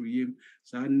wo fufuriyem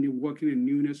sa ni walking in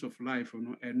newness of life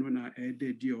no eno na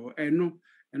ededi o eno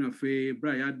and afei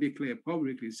bra ya declare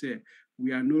publicly say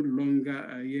we are no longer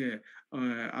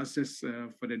access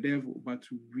for the devil, but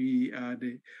we are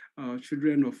the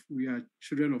children of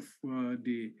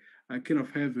the King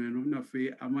of Heaven. No, fe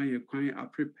amay kwan a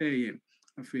prepare.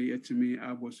 Fe etimi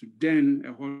abos den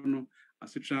a hono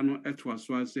asitrano etwa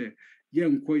so say ye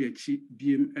nko ye chi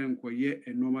biem enko ye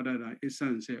enomada than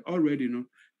esan say already no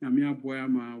na me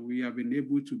aboyama we have been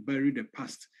able to bury the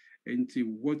past into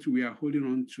what we are holding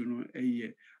on to no a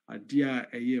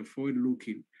year forward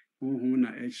looking.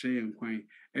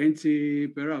 And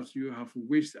perhaps you have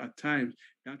wished at times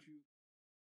that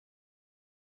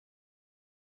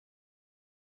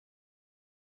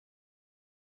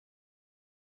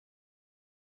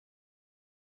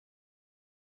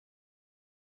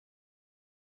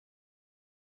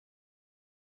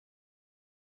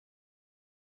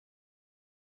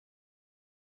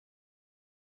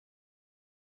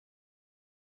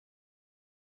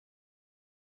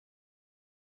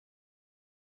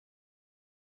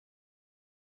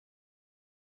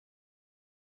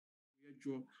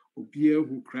you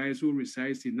who cries, who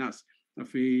resides in us.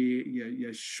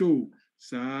 Show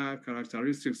sa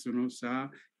characteristics, sa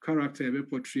character be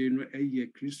portray no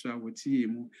Christo awoti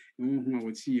mu, who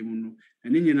awoti mu no.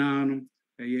 And in no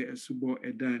a subo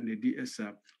edan ne di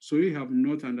esa. So you have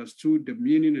not understood the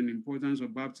meaning and importance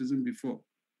of baptism before.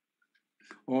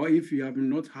 Or if you have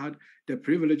not had the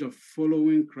privilege of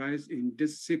following Christ in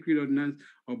this sacred ordinance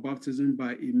of baptism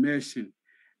by immersion,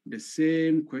 the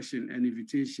same question and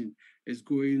invitation is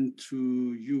going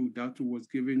to you that was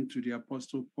given to the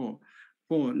Apostle Paul.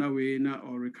 Paul, now we now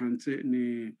or recant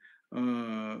the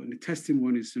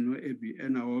testimonies, ebi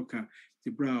and our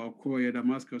the bra or koya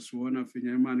Damascus one of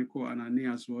Yamaniko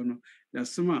Ananias one. The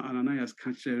summer Ananias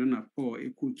catch Paul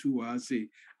equal to say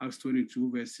Acts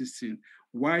 22 verse 16.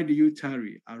 Why do you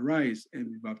tarry? Arise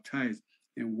and be baptized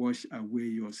and wash away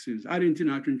your sins. I didn't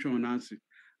think I can try and answer.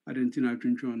 I didn't think I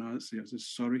can try and answer. I said,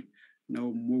 sorry,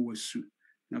 now more was suit.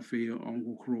 Na fe on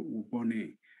wukro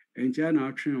ubone. And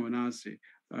Jana train on answer.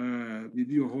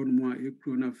 bibi ohonmo a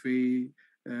ekro na fe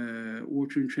wo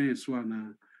twentwen so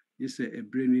ana yes a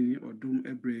brainy or doom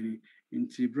a brainy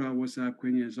into bra was a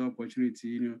queen's opportunity,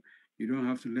 you don't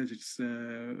have to let it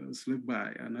slip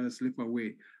by and slip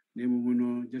away.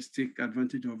 Just take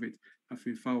advantage of it. I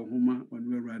feel foul homa on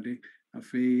we ready. I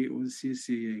feel on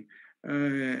CCA.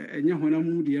 And you want to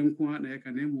move the young one, I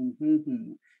can name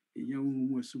whom young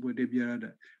was super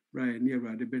debiada. Right near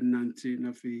the Benanti,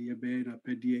 Nafi, Yaben, a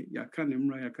pedie,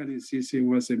 Yakan, I can't see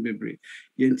was a baby.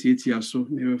 Yenti, so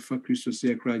never for Christus,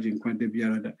 a craging quite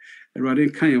debiada. Rather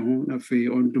kind of home, Nafi,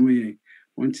 on doing.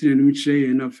 One thing which say,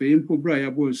 and a fame for Bria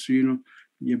was, ye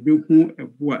be who a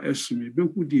boy estimate, be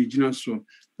who the Ginaso,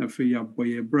 Nafi, ya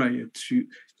boy a Bria to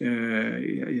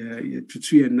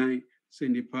 2 and 9,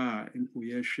 send the power and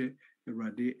Poyeshe, a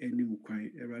rade any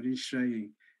mukai, a radi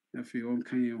shying, Nafi on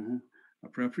kind of home. A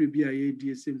property be a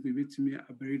dear simply bit to me,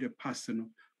 a buried a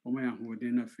person, or my who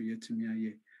then after to me a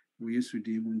year. We used to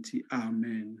demonti.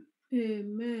 Amen.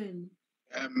 Amen.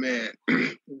 Amen.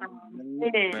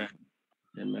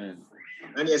 Amen.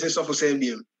 And yes, it's for saying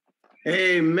you.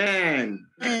 Amen.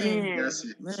 Yes,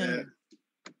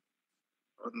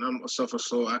 Nam suffer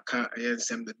so I can't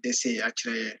answer the day say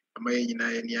actually, a may in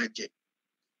I any aje.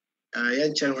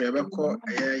 Yan chan we ever call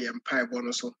a yan pie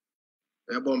bonus.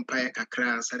 We are born pie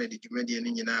kakra and Saturday, the median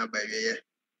in by ye.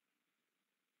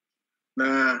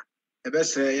 Na a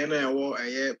best yana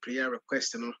a prayer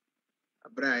request. No, a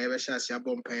bra ever shall see a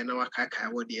bomb pie and our kaka,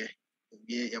 what dear.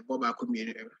 Ye a boba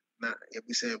community. Na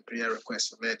be say prayer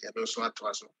request made ya do so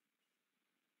atwaso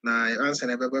na answer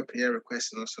na beba prayer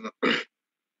request no so no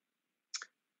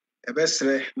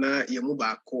ebesre na yemu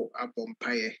baako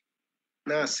abompaye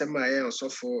na asem aye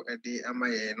osofo ede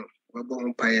amaye no bebo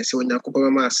mpaye se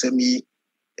onyakopa ma asem yi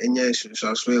enya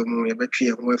susuaso emu yebetwe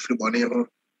emu afiri bone ho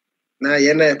na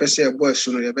ye na epese ebo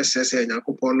asu no yebese se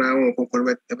onyakopa na ho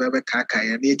kokoro bebe kaka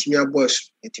ya na etimi abo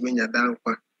asu etimi nya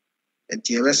dankwa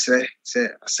enti ebesre se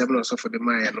asem no osofo de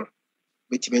maye no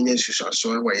betime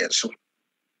susuaso wa yeso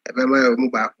ebema mu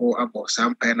baako abo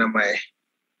sampae na maye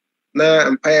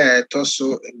na mpae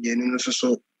etoso yenu no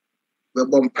so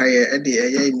bebo mpae ede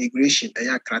eye immigration eye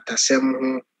akratasem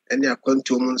ho ene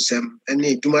akwantu mu nsem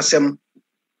ene edumasem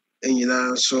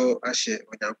enyina so ahye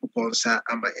onyankopon sa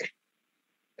amaye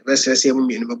ebese se mu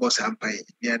mienu bebo sampae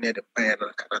bia na de mpae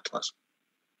na kanatoaso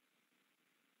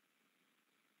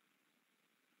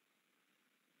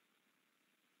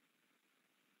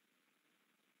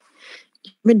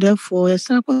Me therefore, a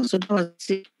sample so that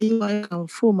was you I can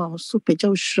form our super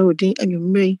job showing and you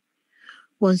may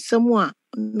want someone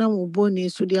now bonny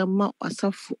so dear ma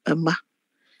asaf emma.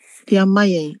 Dear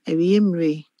Mayan, a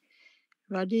yemre.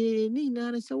 Radi Nina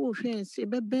and so friends, a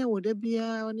bebe would there be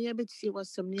on the abet was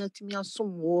some near to me as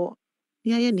some war.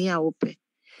 Near near ope.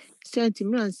 Sent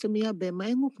him and some near be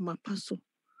my mook my passo.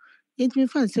 Ain't me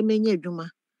fancy many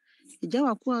duma.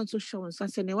 Jawa kwa so shown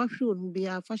sase ne wahwe no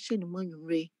bia fa hye ne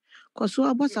manwumre koso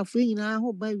abosafo nyina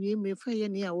ho ba wie me fa ye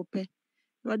ne a wope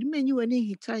rode manyi wani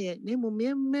hitaye na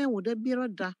mmemme wo da bia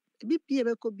roda bi pie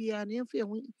be ko bia ne fa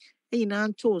ho nyina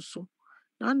nto so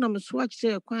na anam so a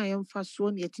kire kwa ye mfa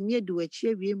so ne yetimi adi wachi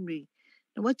awie mre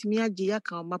na watimi age ya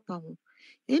ka omapa ho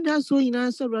enda so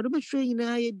nyina so rode be hwe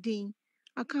nyina ye din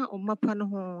aka omapa no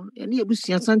ho ne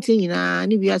ebusua sante nyina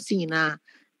ne wiase nyina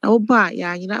na oba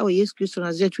ya nyina o Yesu Kristo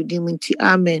na zetu dimunti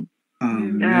amen.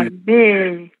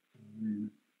 Amen.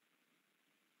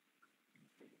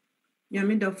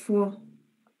 Yamidafo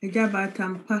ejaba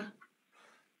tampa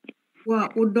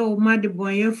wa odo made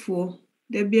bonyefo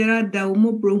de biara da wo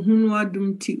mobrohunu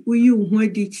adumti uyi wo ho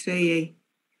adi kireye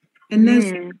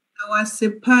enes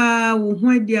awasepa wo ho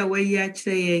adi awayi a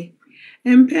kireye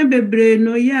empe bebre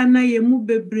no ya na yemu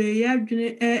bebre ya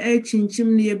dwene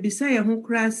chinchim ne yebisa ye ho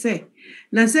kra se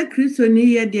na se Kristo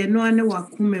ni ye de no ane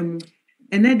wakoma mu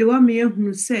ene de wa me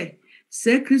ehunu se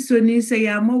Kristo ni se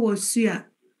ya ma wosua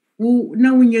wo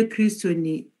na wonye Kristo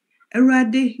ni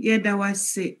Awurade ye da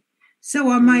wase se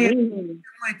wa ma ye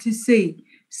wati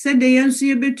se de yenso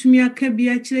ye betumi aka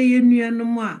bia kire ye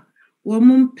nuanom a wo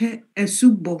mumpe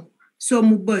esubo so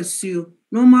mu basuo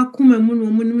no makoma mu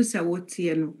no mu nim se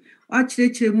wote no wa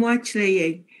kire mu akire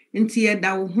ye nti ye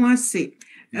da wo ho ase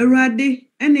Awurade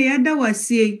ene ye da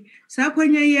wase sa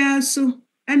kwanya ye so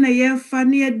ene ye fa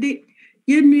ne ye de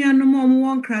ye nuanom o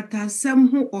won krata asem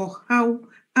ho ohaw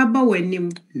aba wanim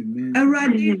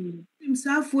Awurade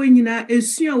imsafo nyina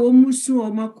esu a wo musu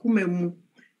o makoma mu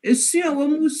esu a wo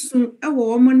musu e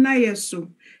wo mo naye so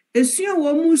esu a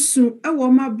wo musu e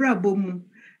wo mabrabo mu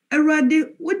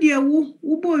Awurade wo de wo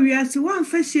bo wiase wan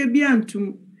fa hye bi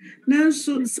antum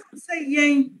nanso se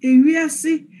yen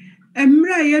ewiase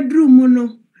emra ye duru mu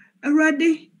no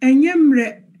Awurade enye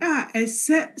mre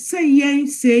say yen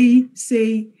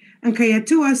say anka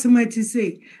yete wasemati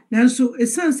say nanso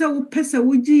esansa wo pesa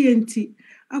wo gienti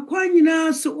akwa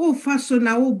nyina so o fa so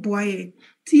na wo boaye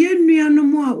ti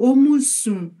yenuanom a wo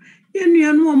musu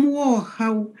yenuanom wo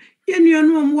haw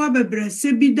yenuanom wo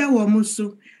bebrese bi da wo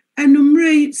muso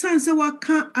anumre sansa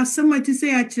waka asemati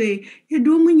say akire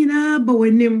yedo mu nyina ba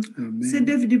wanem se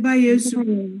David ba Yesu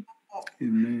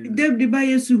Amen. David ba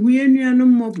Yesu hu yenuanom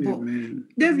mobo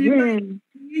David ba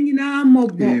nyina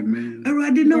mobo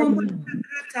Erade na wo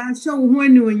ta sha wo ho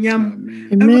ani onyam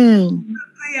Amen.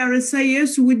 ayaresa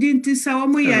Yesu within tisa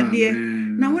wo yade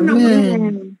na wona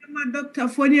ma doctor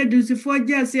for ne adusi for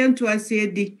jas ento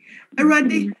asedi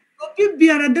Erade obi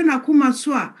biara de na koma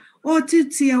so a o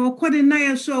titi a okode na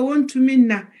yeso a wontumi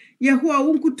na Yehoa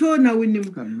wonkuto na wonim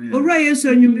owura Yesu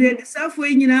anwumre de safo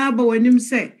nyina aba wanim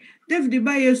se David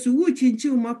ba Yesu wu chinchi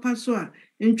umapa so a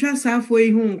ntwa safo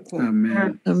yi hu nko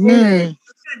Amen. Amen.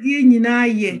 ade nyina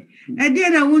ye ade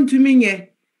na wontumi nye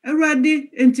Erade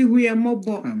enti hu ye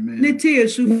mobo ne tie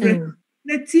Yesu frɛ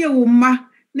ne tie wo ma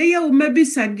ne ye wo ma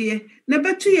bisade na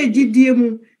betu ye gidie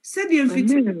mu se de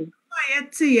mfiti ma ye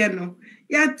tie no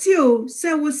ya tie o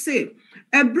se wo se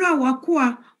ebra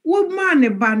wakoa wo ma ne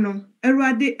ba no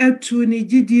Erade atu ne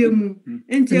gidie mu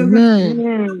enti Erade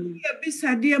ye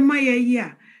bisade ma ye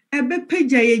ya ebe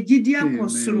peja ye gidie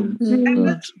akosoro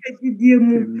ebe gidie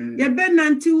mu ye be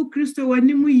nanti wo Kristo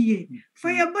wani mu ye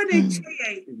fa ye bone che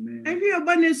ye ehwe ye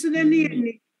bone su na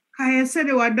ni ka ye se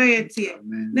de wado ye tie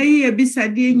na ye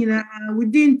bisade nyina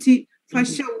wudinti fa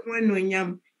hye wo no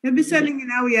nyam ye bisade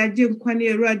nyina wo ya je nkwa na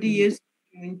Erade Yesu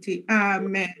nti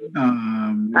amen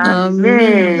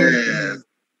Amen.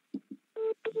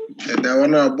 Da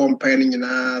wana bompa ni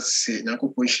nyina se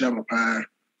Nyankopon hyira mo pa.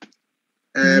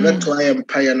 Beto ayem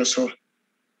paye no so.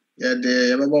 Ya de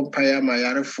ya bompa ya ma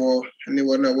yarefo ni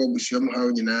wona wo busuam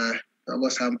ha nyina. Babo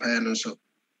sampaye no so.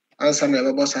 Ansa na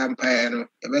babo sampaye no.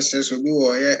 E be se so bi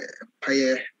wo ye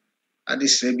paye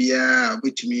adesre bia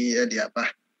obetumi e de aba.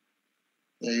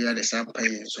 Ya de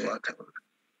sampaye so aka.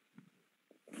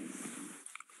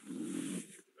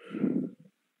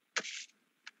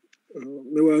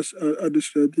 There was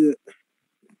adesre dia.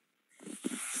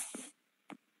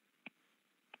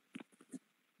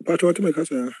 Pato what make us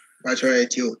Pacho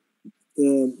etio.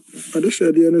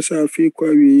 Adesre dia no sa fi kwa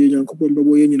wi Nyankopon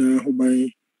babo ye nyina ho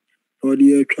ban.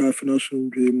 Odi atwa afena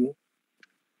sondwe mu.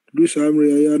 Du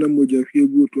samre ya na moja hwie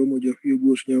gu to moja hwie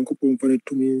gu so Nyankopon fa ne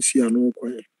tumi nsi ano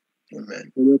kwan.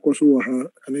 Amen. We ko so wa ha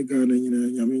ane ga na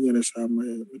nyina nyame nyere sa ma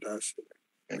ya das.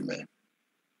 Amen.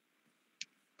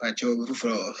 Pacho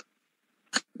bufro.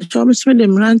 Thomas with the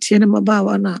Ranti and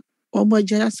Mabawa na Oba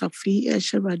Jaya free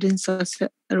Erade Sasa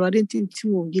Erade Tinti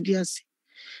won Gideas.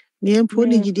 Near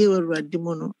Pony Gide were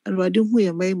Radimono, and Radim who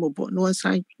you may mobo, no one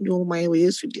sign your my way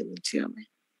to dim.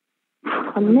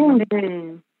 Amen.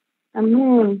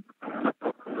 Amen.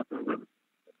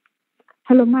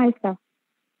 Hello, Master.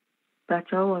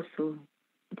 That's also.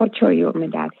 Pocho, you me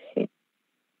that say.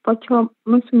 Pocho,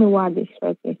 must me what this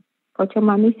way. Pocho,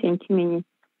 mammy sent me.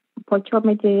 Pocho,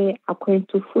 me de acquaint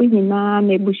to fool in a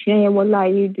nebushia. What are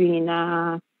you doing?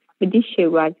 A dish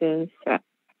rather, sir.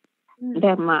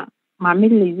 Then, mammy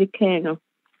Lizzie Kano.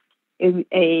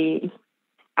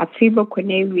 A feeble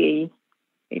canary.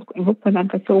 Hope na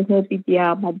so ho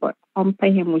bibia mobo ompa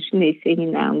he musu ese ni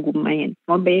na ngumayen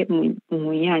mobe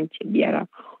munya nche biara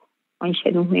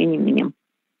onhye no ho enyimnyam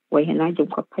wo he na je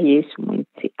kwapa Yesu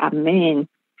munti amen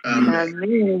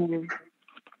amen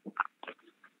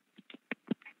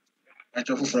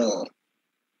Pacho bufro.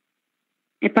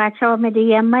 Pacho me de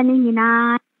yamani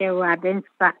nyina Erade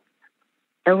nsa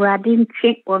Erade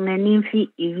ntwe wo nani fi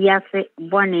iwiase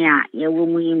bone a ye wo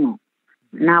mu yimu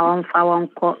na wonfa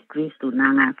wonko Kristo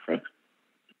na ngase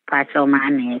Pacho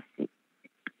manesi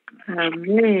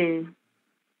amen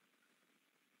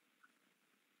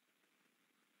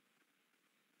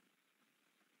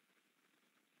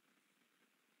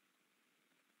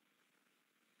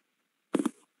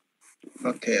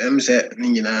Okay, say ni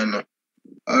nyina no.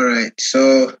 All right.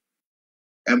 So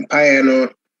empire no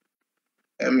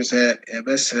say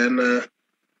ebesre na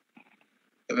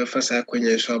ebefasa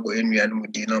kwenye so abo enua no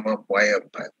di na maboa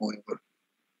empire boy.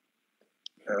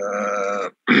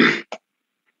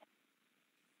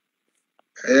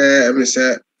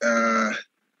 Say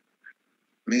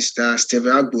Mr. Steve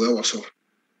Agbo e wo so.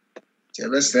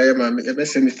 Ebesre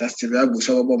Mr. Steve Agbo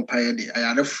so abo empire di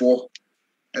ayarefo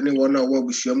ene wona wo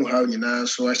busuam ha nyina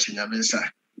so ahyenya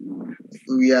mensa.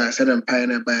 We are send empire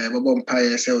na by abo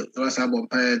empire say was abo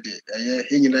empire di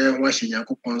he nyina ho ahyenya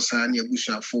Nyankopon sa na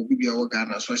ebusuafo bibia wo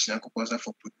Ghana so ahyenya Nyankopon sa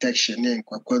for protection ne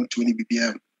nkwakontu ne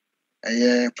bibia.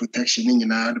 protection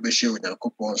nyinaa de bɛhyɛ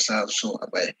Onyankopɔn nsa so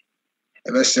abae.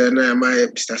 Ɛbɛsɛ na ama yɛ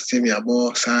Mr. Stemi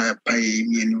abɔ saa pae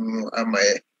mmienu ama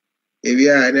yɛ.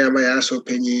 Ewia na ama yɛ aso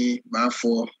panyin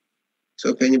baafo.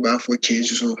 So panyin baafo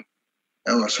change so.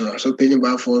 Ɛwɔ so panyin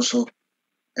baafo so.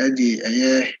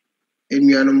 Ɛde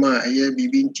enuanom a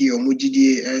bibi nti ɔmo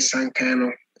gyidie ɛsankan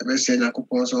no. Ɛbɛsɛ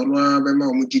Onyankopɔn so ɔno a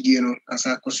bɛma ɔmo gyidie no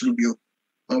asa akɔsoro bio.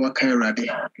 Mama kan Awurade,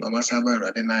 mama saba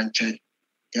Awurade na nkyɛn.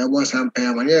 Yɛbɔ saa mpae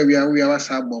ama ne awia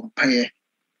wasa abɔ mpae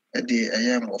ɛde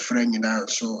mmɔfra nyinaa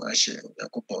nso ahyɛ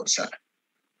Onyankopɔn nsa.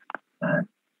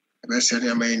 Ɛbɛsɛ ne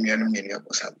ama nnuanom mmienu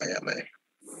abɔ saa mpae ama yɛ.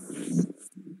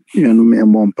 Nnuanom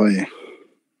ɛmmɔ mpae.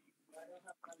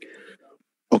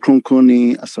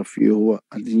 Ɔkronkronni Asafo Yehowa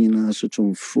ade nyinaa so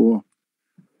tumfoɔ.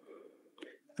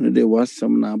 Ɛno de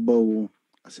wasɛm na aba wo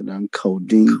aseda nka wo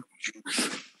din.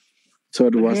 Sɛ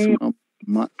ɔde wasɛm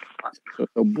ama sɛ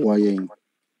ɔboa yɛn.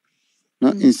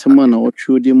 Na nsɛm a na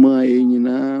wɔtwe de ma yɛn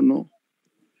nyinaa no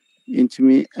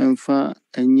ntumi ɛmfa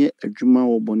ɛnyɛ adwuma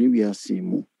wɔ bɔne wiase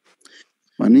mu.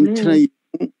 Ma ne nkyerɛ yɛn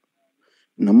mu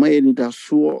na ma yɛn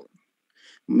nidasoɔ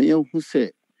ma yɛhu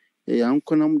sɛ yɛyɛ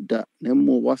ankonam da na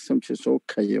mmɔ wasɛm kyerɛ sɛ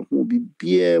ɔka yɛn ho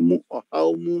bibiara mu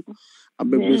ɔhaw mu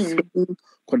abɛbrɛsɛ mu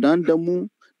kɔdanda mu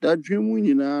dadwene mu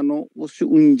nyinaa no wo se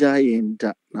ungya yɛn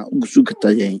da na ugusu kita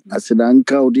yɛn aseda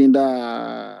nka wo din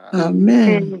daa.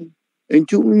 Amen.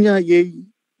 Enti unya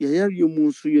yɛyɛ mu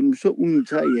nso yɛn sɛ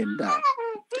ungya yɛn da.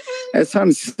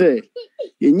 Ɛsan sɛ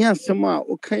yɛnyɛ asɛm a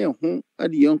ɔka yɛn ho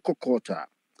ade yɛn kɔkɔɔta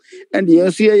ɛnde yɛn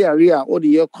nso yɛyare a ɔde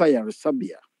yɛkɔ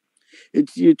ayaresabea.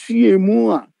 Enti yɛtu yɛn mu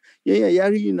a yɛyɛ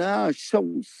yare nyinaa hyɛ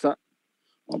wo nsa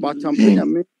ɔbatampa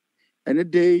Nyame ɛne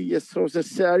de yɛsrɛ sɛ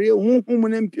sɛare honhom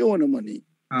no mpie wɔ no mani.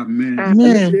 Amen.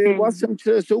 Ɛne wasɛm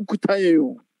kyerɛ sɛ wokuta yɛn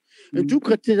o. Enti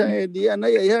wokata yɛn deɛ na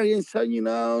yɛyare nsa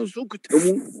nyinaa nso kuta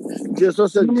mu nti yɛsrɛ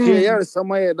sɛ yɛyare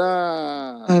ma yɛ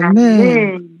daa.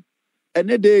 Amen.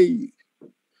 Ɛne de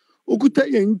wokuta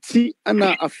yɛn nti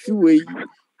ana afewei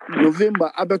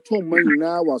November abɛto ma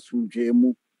nyinaa wɔ asomdwee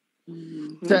mu.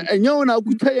 Sɛ ɛnyɛ wo na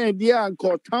wokuta yɛn deɛ a nka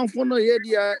ɔtamfo no yɛ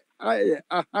deɛ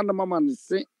aha na mama no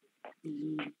se.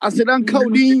 Aseda nka wo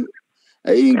din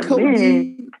ɛyi nka wo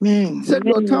din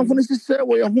sɛdeɛ ɔtamfo no hyehyɛ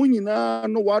wɔ yɛn ho nyinaa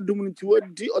no wɔadom no nti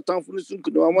wɔadi ɔtamfo no so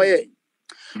nkunim ama yɛn.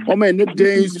 Ɔma ɛne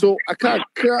dɛn so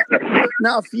akakra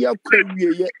na afei akɔ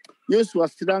awieyɛ. Yesu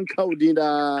aseda nka wo din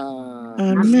daa.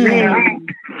 Amen.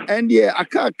 Ɛndeɛ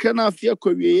akakra na afei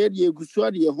akɔ awieyɛ deɛ egu so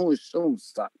ade yɛn ho hyɛ wo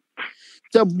nsa.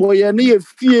 Sɛ bɔ yɛn ne yɛ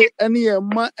fie ɛne yɛn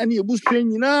mma ɛne yɛ busua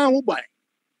nyinaa ho ban.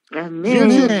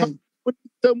 Amen.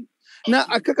 Na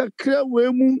akakakra wee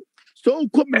mu so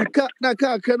wokɔ mirika na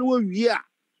akakra no wawie a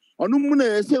ɔno mu na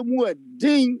yɛsɛ mu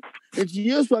ɛden. Enti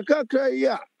Yesu akakra yi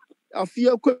a afei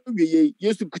akɔ awieyɛ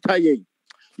Yesu kuta yɛn.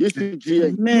 Yesu gye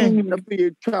yɛn. Na afei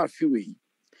yɛtwa afe wei.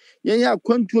 Yɛnyɛ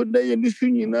akwantuo na yɛn so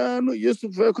nyinaa no Yesu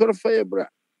fɛ kɔrɔfa yɛ bra.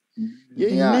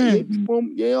 Yɛnyɛ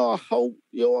yɛdwom yɛnyɛ ɔhaw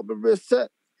yɛwɔ bebrɛsɛ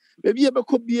baabi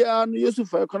yɛbɛkɔ biara no Yesu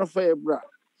fɛ kɔrɔfa yɛ bra.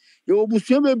 Yɛwɔ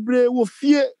busua bebree wɔ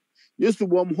fie Yesu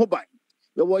bɔ mo ho ban.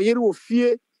 Yɛwɔ yere wɔ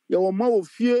fie yɛwɔ ma wɔ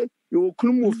fie yɛwɔ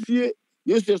kunum wɔ fie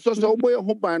Yesu yɛsɔ sɛ wobɔ yɛ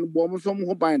ho ban bɔ mo so mo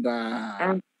ho ban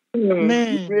daa.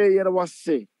 Amen. Yɛrɛ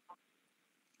wase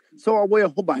sɛ wɔbɔ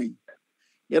yɛ ho ban.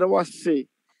 Yɛrɛ wase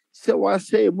sɛ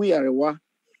wɔasɛ mu yarewa.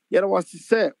 Yɛrɛ wase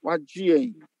sɛ wɔagye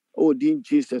yɛn o din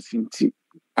Jesus nti.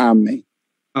 Amen.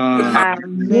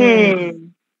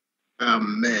 Amen.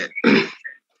 Amen.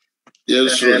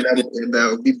 Yes, That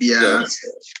will be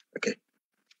okay.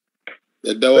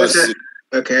 That was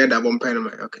okay. That one pen.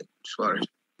 Okay, sorry.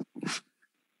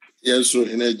 Yes, so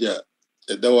Hineja,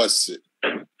 that was it.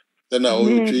 Then I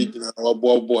will treat our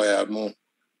boy. I know.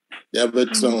 You have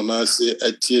a son. I say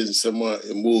a change someone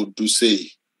a mood to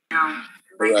say.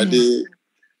 Already,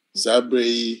 Sabre,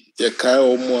 ye kai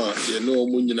or more, ye know,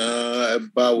 Munina, a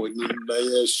bow in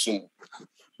the soon.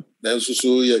 Then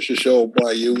so ye should show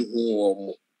by you who or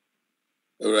more.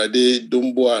 Already,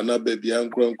 Dumbo and a baby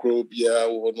uncle Crobia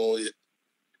or no.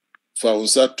 Found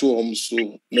Sato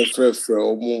so no frefre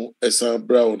omo esan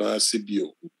brown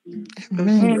asibio.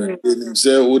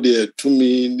 Say o de to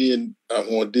me ni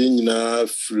ahoden nyina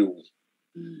friw.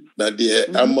 Na de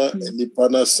ama nipa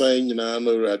na san nyina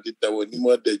no rade da woni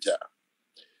modaja.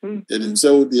 Enim say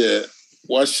o de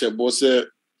wahye bo say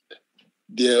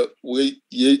de we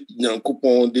ye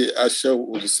nyankopon de ahye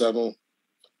onsa no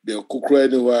de kokora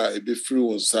ni wa e be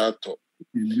friw onsa ato.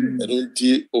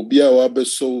 Enti obi a wa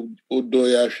beso odo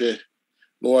ya hwe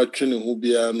no watching who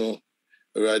be no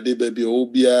Radi baby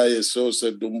obia yeso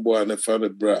se dumbo and fa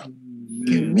bra.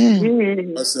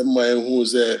 Amen. Asem my who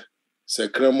say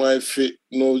secremai fit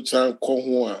no chan ko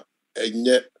ho a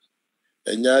enye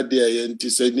de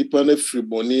ayenti se nipa na free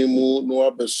boni mu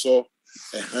no abeso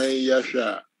ɛhan yahwɛ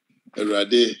a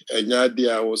Awurade ɛnya ade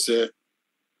a wo sɛ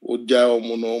wogya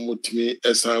ɔmo no ɔmotumi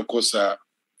ɛsan kɔ saa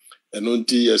ɛno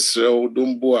nti yɛsrɛ wo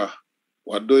dombo a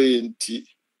wadɔ yɛ nti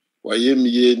wayɛ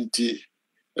miyɛ nti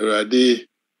Awurade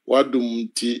wadom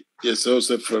nti yɛsrɛ wo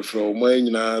sɛ frɛfrɛ ɔmo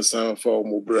nyinaa san fa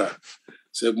ɔmo bra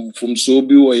sɛ mfomso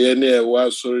bi wɔ yɛ ne ɛwɔ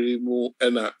asɔre mu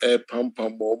ɛna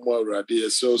ɛpampam ɔmo Awurade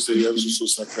yɛsrɛ wo sɛ yɛn nso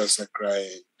sakra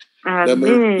na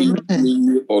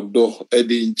menyi ɔdɔ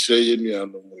ɛde nkyerɛ yɛ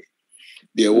nuanom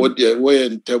deɛ wɔyɛ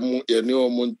ntɛm yɛne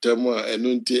ɔmo ntɛm a ɛno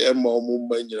nti ɛma ɔmo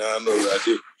mma nyinaa no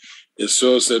Awurade yɛsrɛ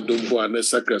wo sɛ dombo a ne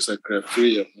sakra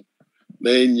firi yɛ ho na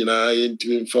yɛn nyinaa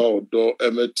yɛntumi mfa ɔdɔ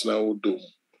ɛmɛtena wo dom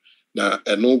na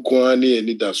ɛno nko ara ne yɛ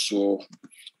nidasoɔ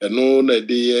ɛno na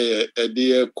ɛde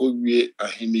yɛ kɔwie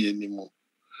ahenni anim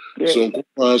so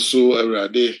nkokwan so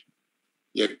Awurade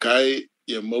yɛkae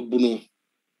yɛ mabunu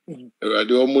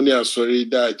Awurade ɔmo ne asɔre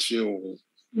daakye wo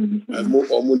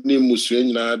ɔmo ne musua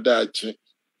nyinaa daakye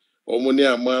ɔmo ne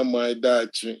amaaman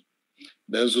daakye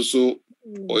nanso so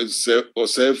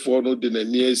ɔsɛefoɔ no de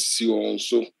n'ani asi wɔn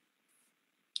so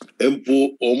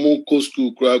mpo ɔmo kɔ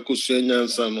sukuu koraa kɔsua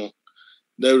nyansa no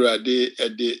na Awurade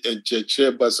ɛde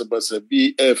nkyerɛkyerɛ basabasa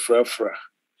bi ɛfrafra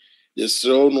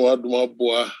yɛsrɛ wo no wadom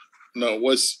aboa na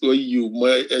wayi wo ma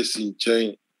asi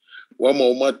nkyɛn wama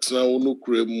ɔmo atena wo no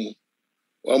kura mu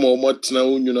wama ɔmo atena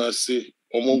wo nwunu ase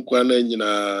ɔmo nkwa na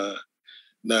nyinaa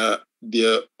na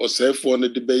deɛ ɔsɛefoɔ no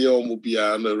de bɛyɛ ɔmo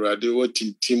biara no Awurade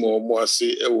watintim ɔmo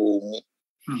ase ɛwɔ mu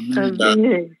na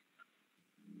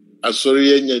asɔre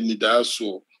yɛnya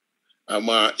nidaasoɔ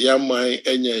ama yaman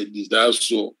enya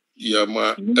nidaasoɔ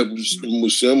yama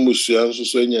musua nso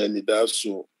so enya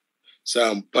nidaasoɔ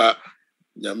sampa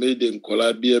nyame de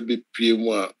nkɔla bia bepie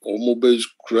mu a ɔmo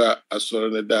bɛkura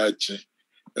asɔre no daakye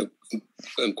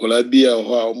nkɔla bia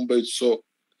hɔ a ɔmo bɛsɔ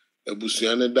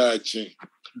abusua no daakye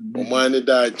ɔman no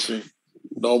daakye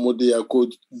na ɔmo de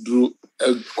akɔduru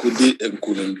akɔdi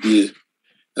nkonimdie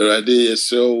Awurade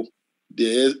yɛsrɛ wo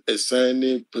deɛ ɛsan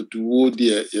ne patuwo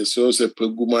deɛ yɛsrɛ wo sɛ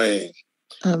paguma yɛn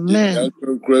amen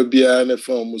kura biara na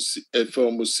fa ɔmo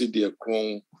si deɛ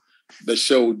kron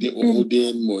bɛhyɛ wo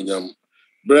din mmonyam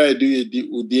bride yɛdi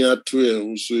wo din ato yɛn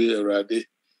nso yɛ Awurade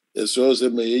yɛsrɛ wo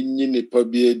sɛ ma yɛnyi nipa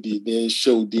bi adi na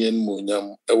yɛnhyɛ wo din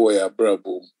mmonyam ɛwɔ yɛ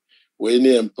abrabɔ mu wei ne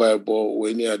yɛ mpaebɔ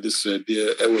wei ne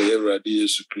adesrɛdeɛ ɛwɔ yɛ Awurade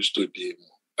Yesu Kristo din mu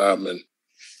amen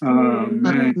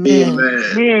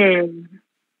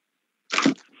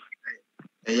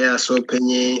ɛyɛ aso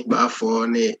panyin baafoɔ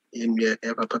ne nnua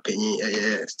papa panyin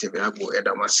ɛyɛ Steve Agbo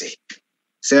ɛdamase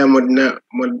sɛ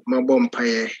mabɔ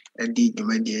mpaeɛ adi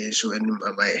dwumadie so anim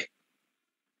amayɛ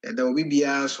ɛda obi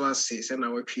biara so ase sɛ na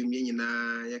watwe mmea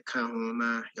nyinaa yɛka ho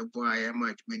na yɛboa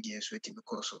yɛma dwumadie so atimi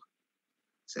kɔ so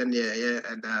sɛnea ɛyɛ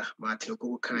ɛda maatene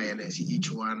kɔkɔ kaeɛ na ɛsɛ each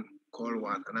one call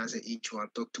one anaasɛ each one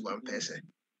talk to one person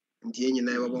nti yɛn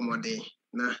nyinaa yɛbɛbɔ mmɔden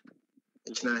na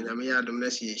ɛkyina nyame yɛ adom na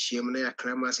sɛ yɛhyia mu na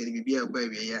yɛakra ma sɛ biribi a ɛbɔ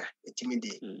awiei a ɛtumi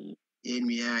de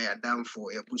yɛnnua yɛadamfo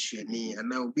yɛabusuani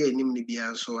anaa obi a anim no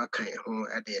biara nso aka yɛn ho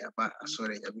de aba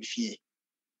asɔre nyame fie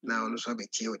na ɔno nso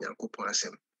abɛtie Onyankopɔn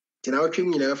asɛm nti na wɔtwe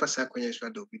mu nyinaa bɛfa saa akwannya so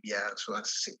ada obi biara nso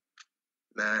ase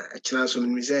na ɛkyina nso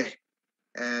menim sɛ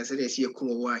sɛdeɛ ɛsɛ yɛku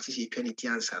wɔ a kyɛ sɛ yɛtwa ne ti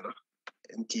ansa no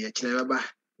nti ɛkyina bɛba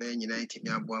na nyinaa yɛtumi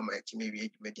aboa ma yɛtumi awie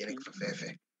dwumadie no fɛfɛɛfɛ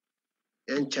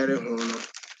yɛnkyɛre ho no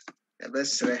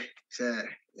yɛbɛsrɛ sɛ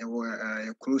yɛwɔ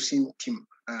yɛ closing team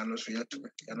a no so yɛto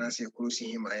anaasɛ yɛ closing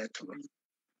him a yɛto no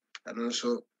ɛno nso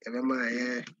yɛbɛma yɛ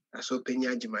asɔpanyin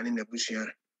agyema ne n'abusua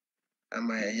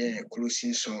ama yɛyɛ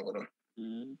closing song no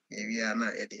yɛwie a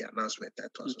na yɛde announcement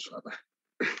ato aso so aba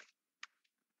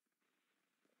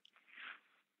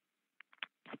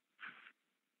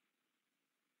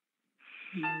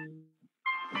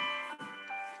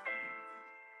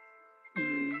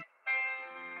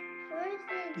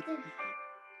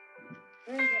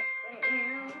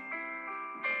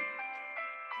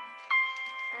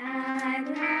I'd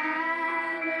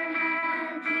rather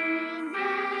have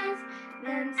Jesus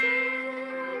than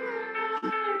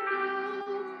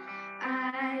tomorrow.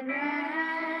 I'd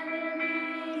rather be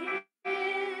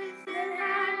His than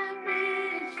have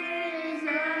riches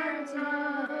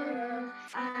untold.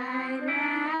 I'd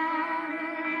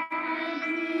rather have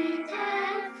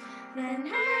Jesus than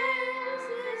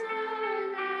houses or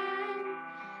land.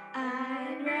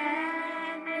 I'd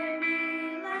rather be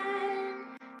led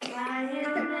by His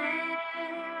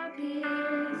there peace.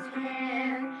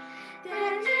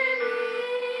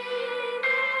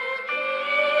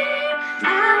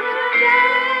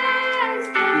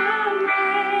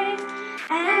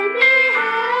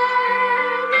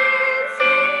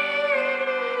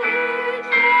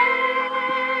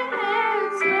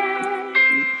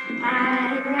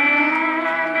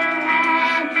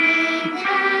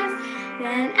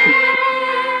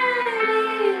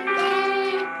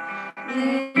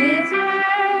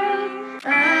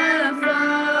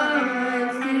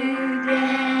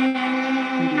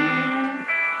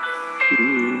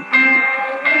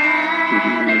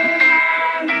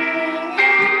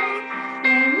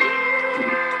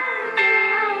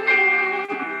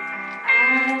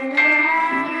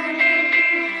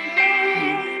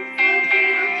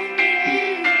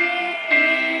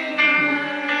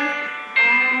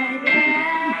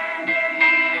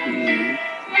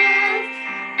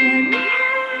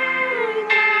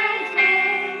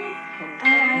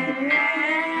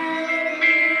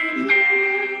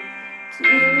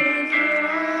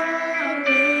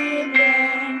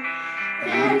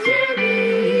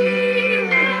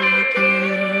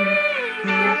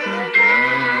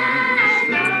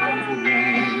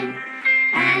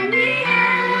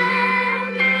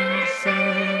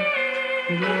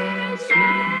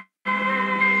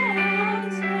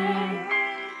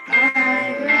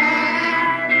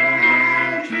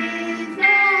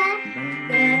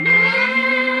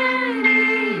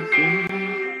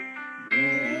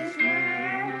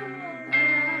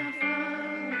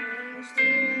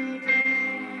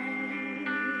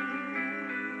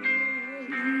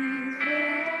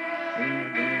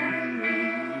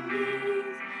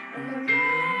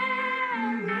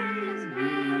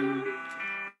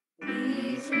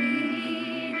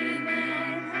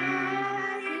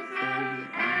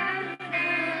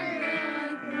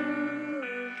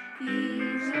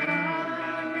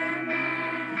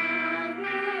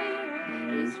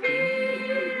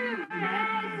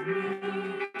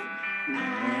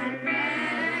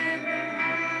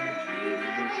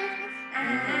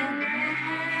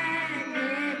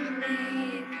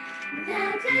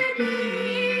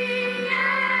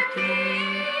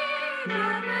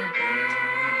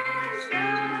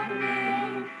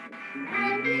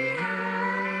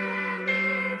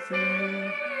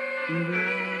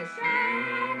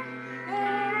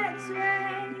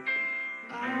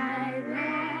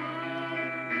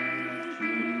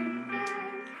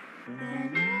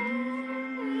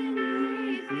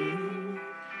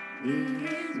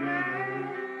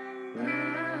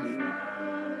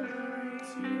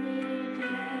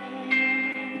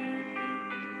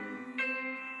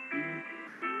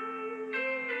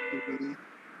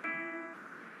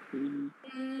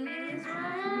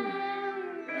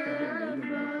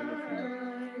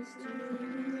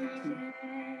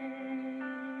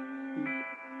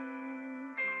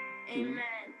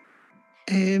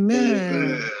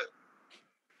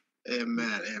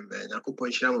 Amen. Amen.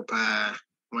 Yakupon shiramu pa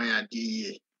maya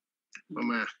di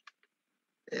mama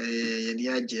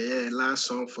last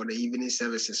song for the evening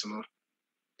services no.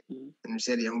 And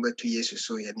said you to Jesus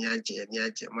so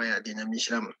yadi maya di na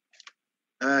mishramu.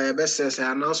 Best says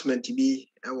announcement to be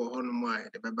our own my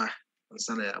the baba on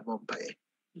Sunday about pay.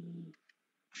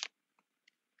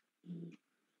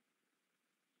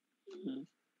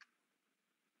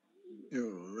 Yo,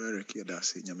 very good.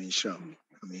 That's it. I mean, I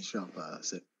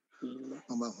said,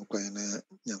 Mama, who can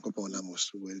Yankopon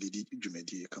Amos will lead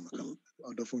Jumedi come.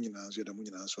 Out of Uninas, the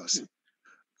Muninas was.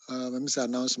 Miss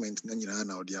announcement, Nana,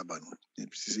 now the Aban.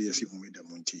 Yes, you made the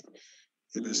Monty.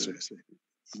 You best stress.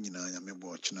 Inina, Yame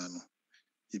Bochnano.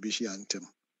 Ibishi Antem.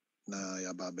 Na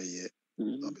Yababe ye.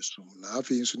 Abesum. Now, I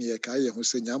feel soon ye Kaya who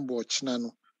say Yambo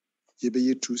Chnano. Ye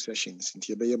be 2 sessions, and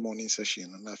ye be a morning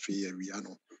session, and I feel we are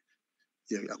no.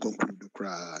 Ye a conclude the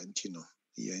cry, and Tino.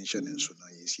 Ye ancient and so now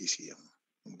ye see him.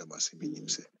 The massy meaning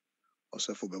say.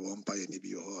 Also for the vampire, maybe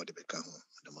your heart become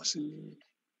the massy.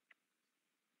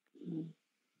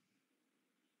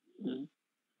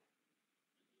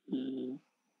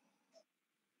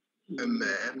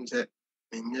 And said,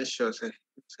 in your show said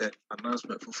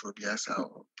announcement for Phobia.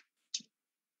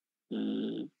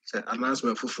 Said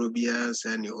announcement for Phobia,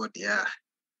 and you what they are.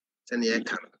 Send ye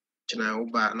can. China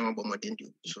Uba, no Bomodin,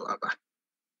 so Abba.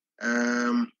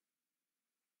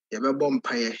 Yaba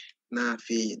Bompire, na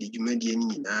fee, did you make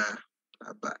any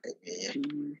Abba?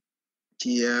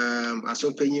 I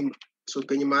so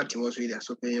penny Martin was really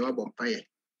so penny Bompire.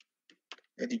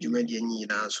 Did you make any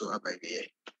so Abba?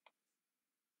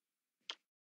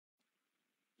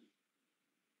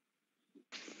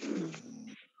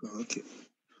 Okay.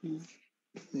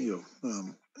 Yo,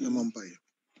 I'm umpire.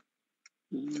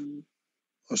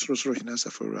 Osro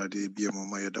Hinasa for Radi, be a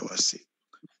Mama Yadawasi.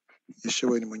 You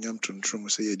show any Munyam Trum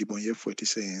say, Dibon ye 40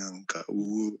 saying, Anka,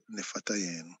 woo,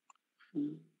 Nefatayen.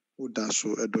 Who does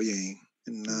so adoying,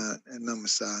 and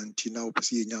Namsa, and Tina,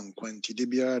 Opsi, young quantity,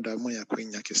 Debia, da Maya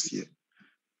Queen Yakesi.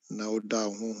 Now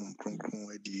down home, Cronk,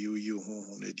 you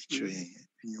home, lady train,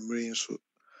 you rain so.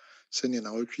 Sending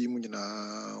our dream in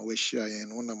a wish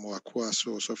and one of my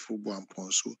source of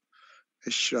Boampong so. A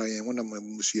shy one of my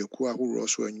Monsieur Qua who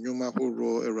rose when Numa who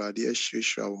row a radiation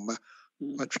shama.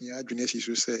 What me Agnes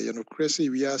to say, Cressy,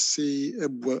 we are say a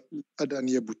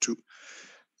Adania Butu.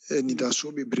 And it has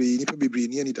so be brain, if be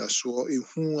brainy, and it has so in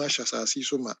whom I shall see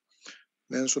so much.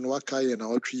 Nanson Wakai and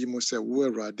our tree must say,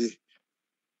 where rade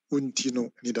Untino,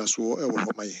 and it has so ever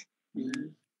my.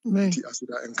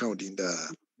 Asida encountered the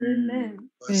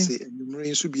say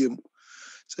enumerate so be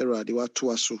Sarah de what to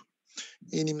us so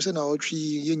in him send our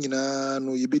tree yenina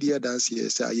no yebedia dance here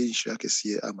say ayen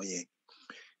shakesi amaye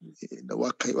the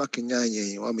wakanya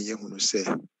yen wa me yehunu say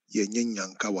yenyen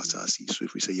yanka wasasi so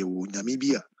if we say ye wo nyame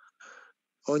bia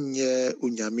onye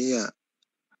onyame a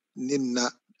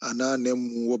ninna ana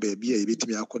nemu wo ba bia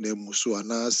yebetimi akona mu so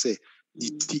ana say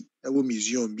diti ewo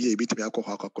museum bia yebetimi akwa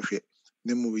akwahwe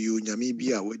nemu yo nyame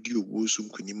bia wadi owo so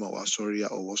nkunima wa sorry a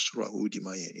owo soro a odi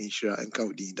maye inshira enka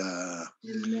odi da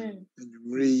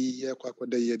Mre ye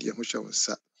kwakwada ye de ho hwe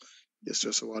nsa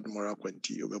yeso so wad mora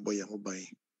kwanti obebo ye ho ban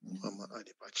mama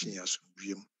ade pachi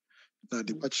asomdwem na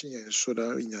ade pachi ye so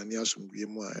da nyane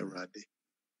asomdwem a Awurade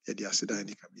ye de aseda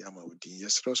ni ka bia ma odi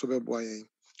yeso so bebo ayen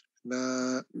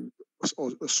na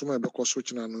osoma beko so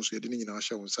china no so ye de nyina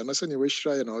hwe nsa na se ne we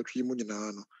hira ye na otwe mu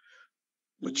nyina no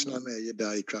ochina na ye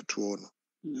da etwa to no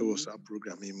e was a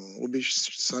program mu obi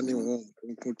sane ho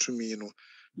kontumi no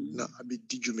na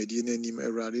abedi dwumadi na anim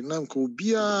Awurade na nka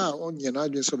obia onye na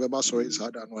adwen so beba so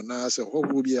sada no na se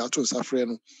hoho bi ato nsafre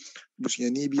no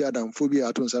busuani bi adamfo bi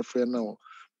ato nsafre no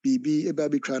bibi eba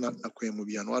betwa na akwan mu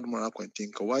bia no admara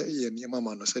akwantin ka wa ye niam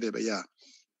ma no se de be ya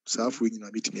saafo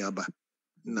nyina bitimi aba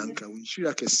na nka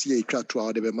winshira kese etwa to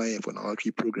a de be man for na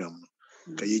watwi program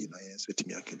no ka ye nyina ye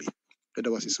setimi akabi yɛda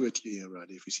wase sɛ watie yɛn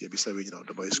Awurade ɛfiri sɛ yɛbisa wei nyina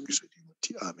wode ba Yesu Kristo din mu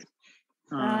nti amen.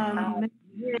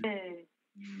 Amen.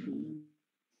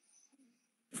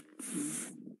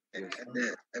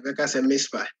 ɛbɛka sɛ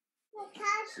mispa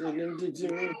Amen.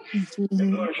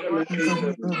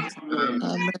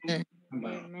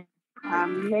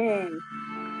 Amen.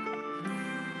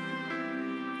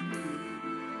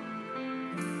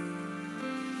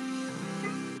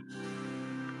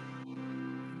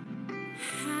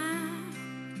 How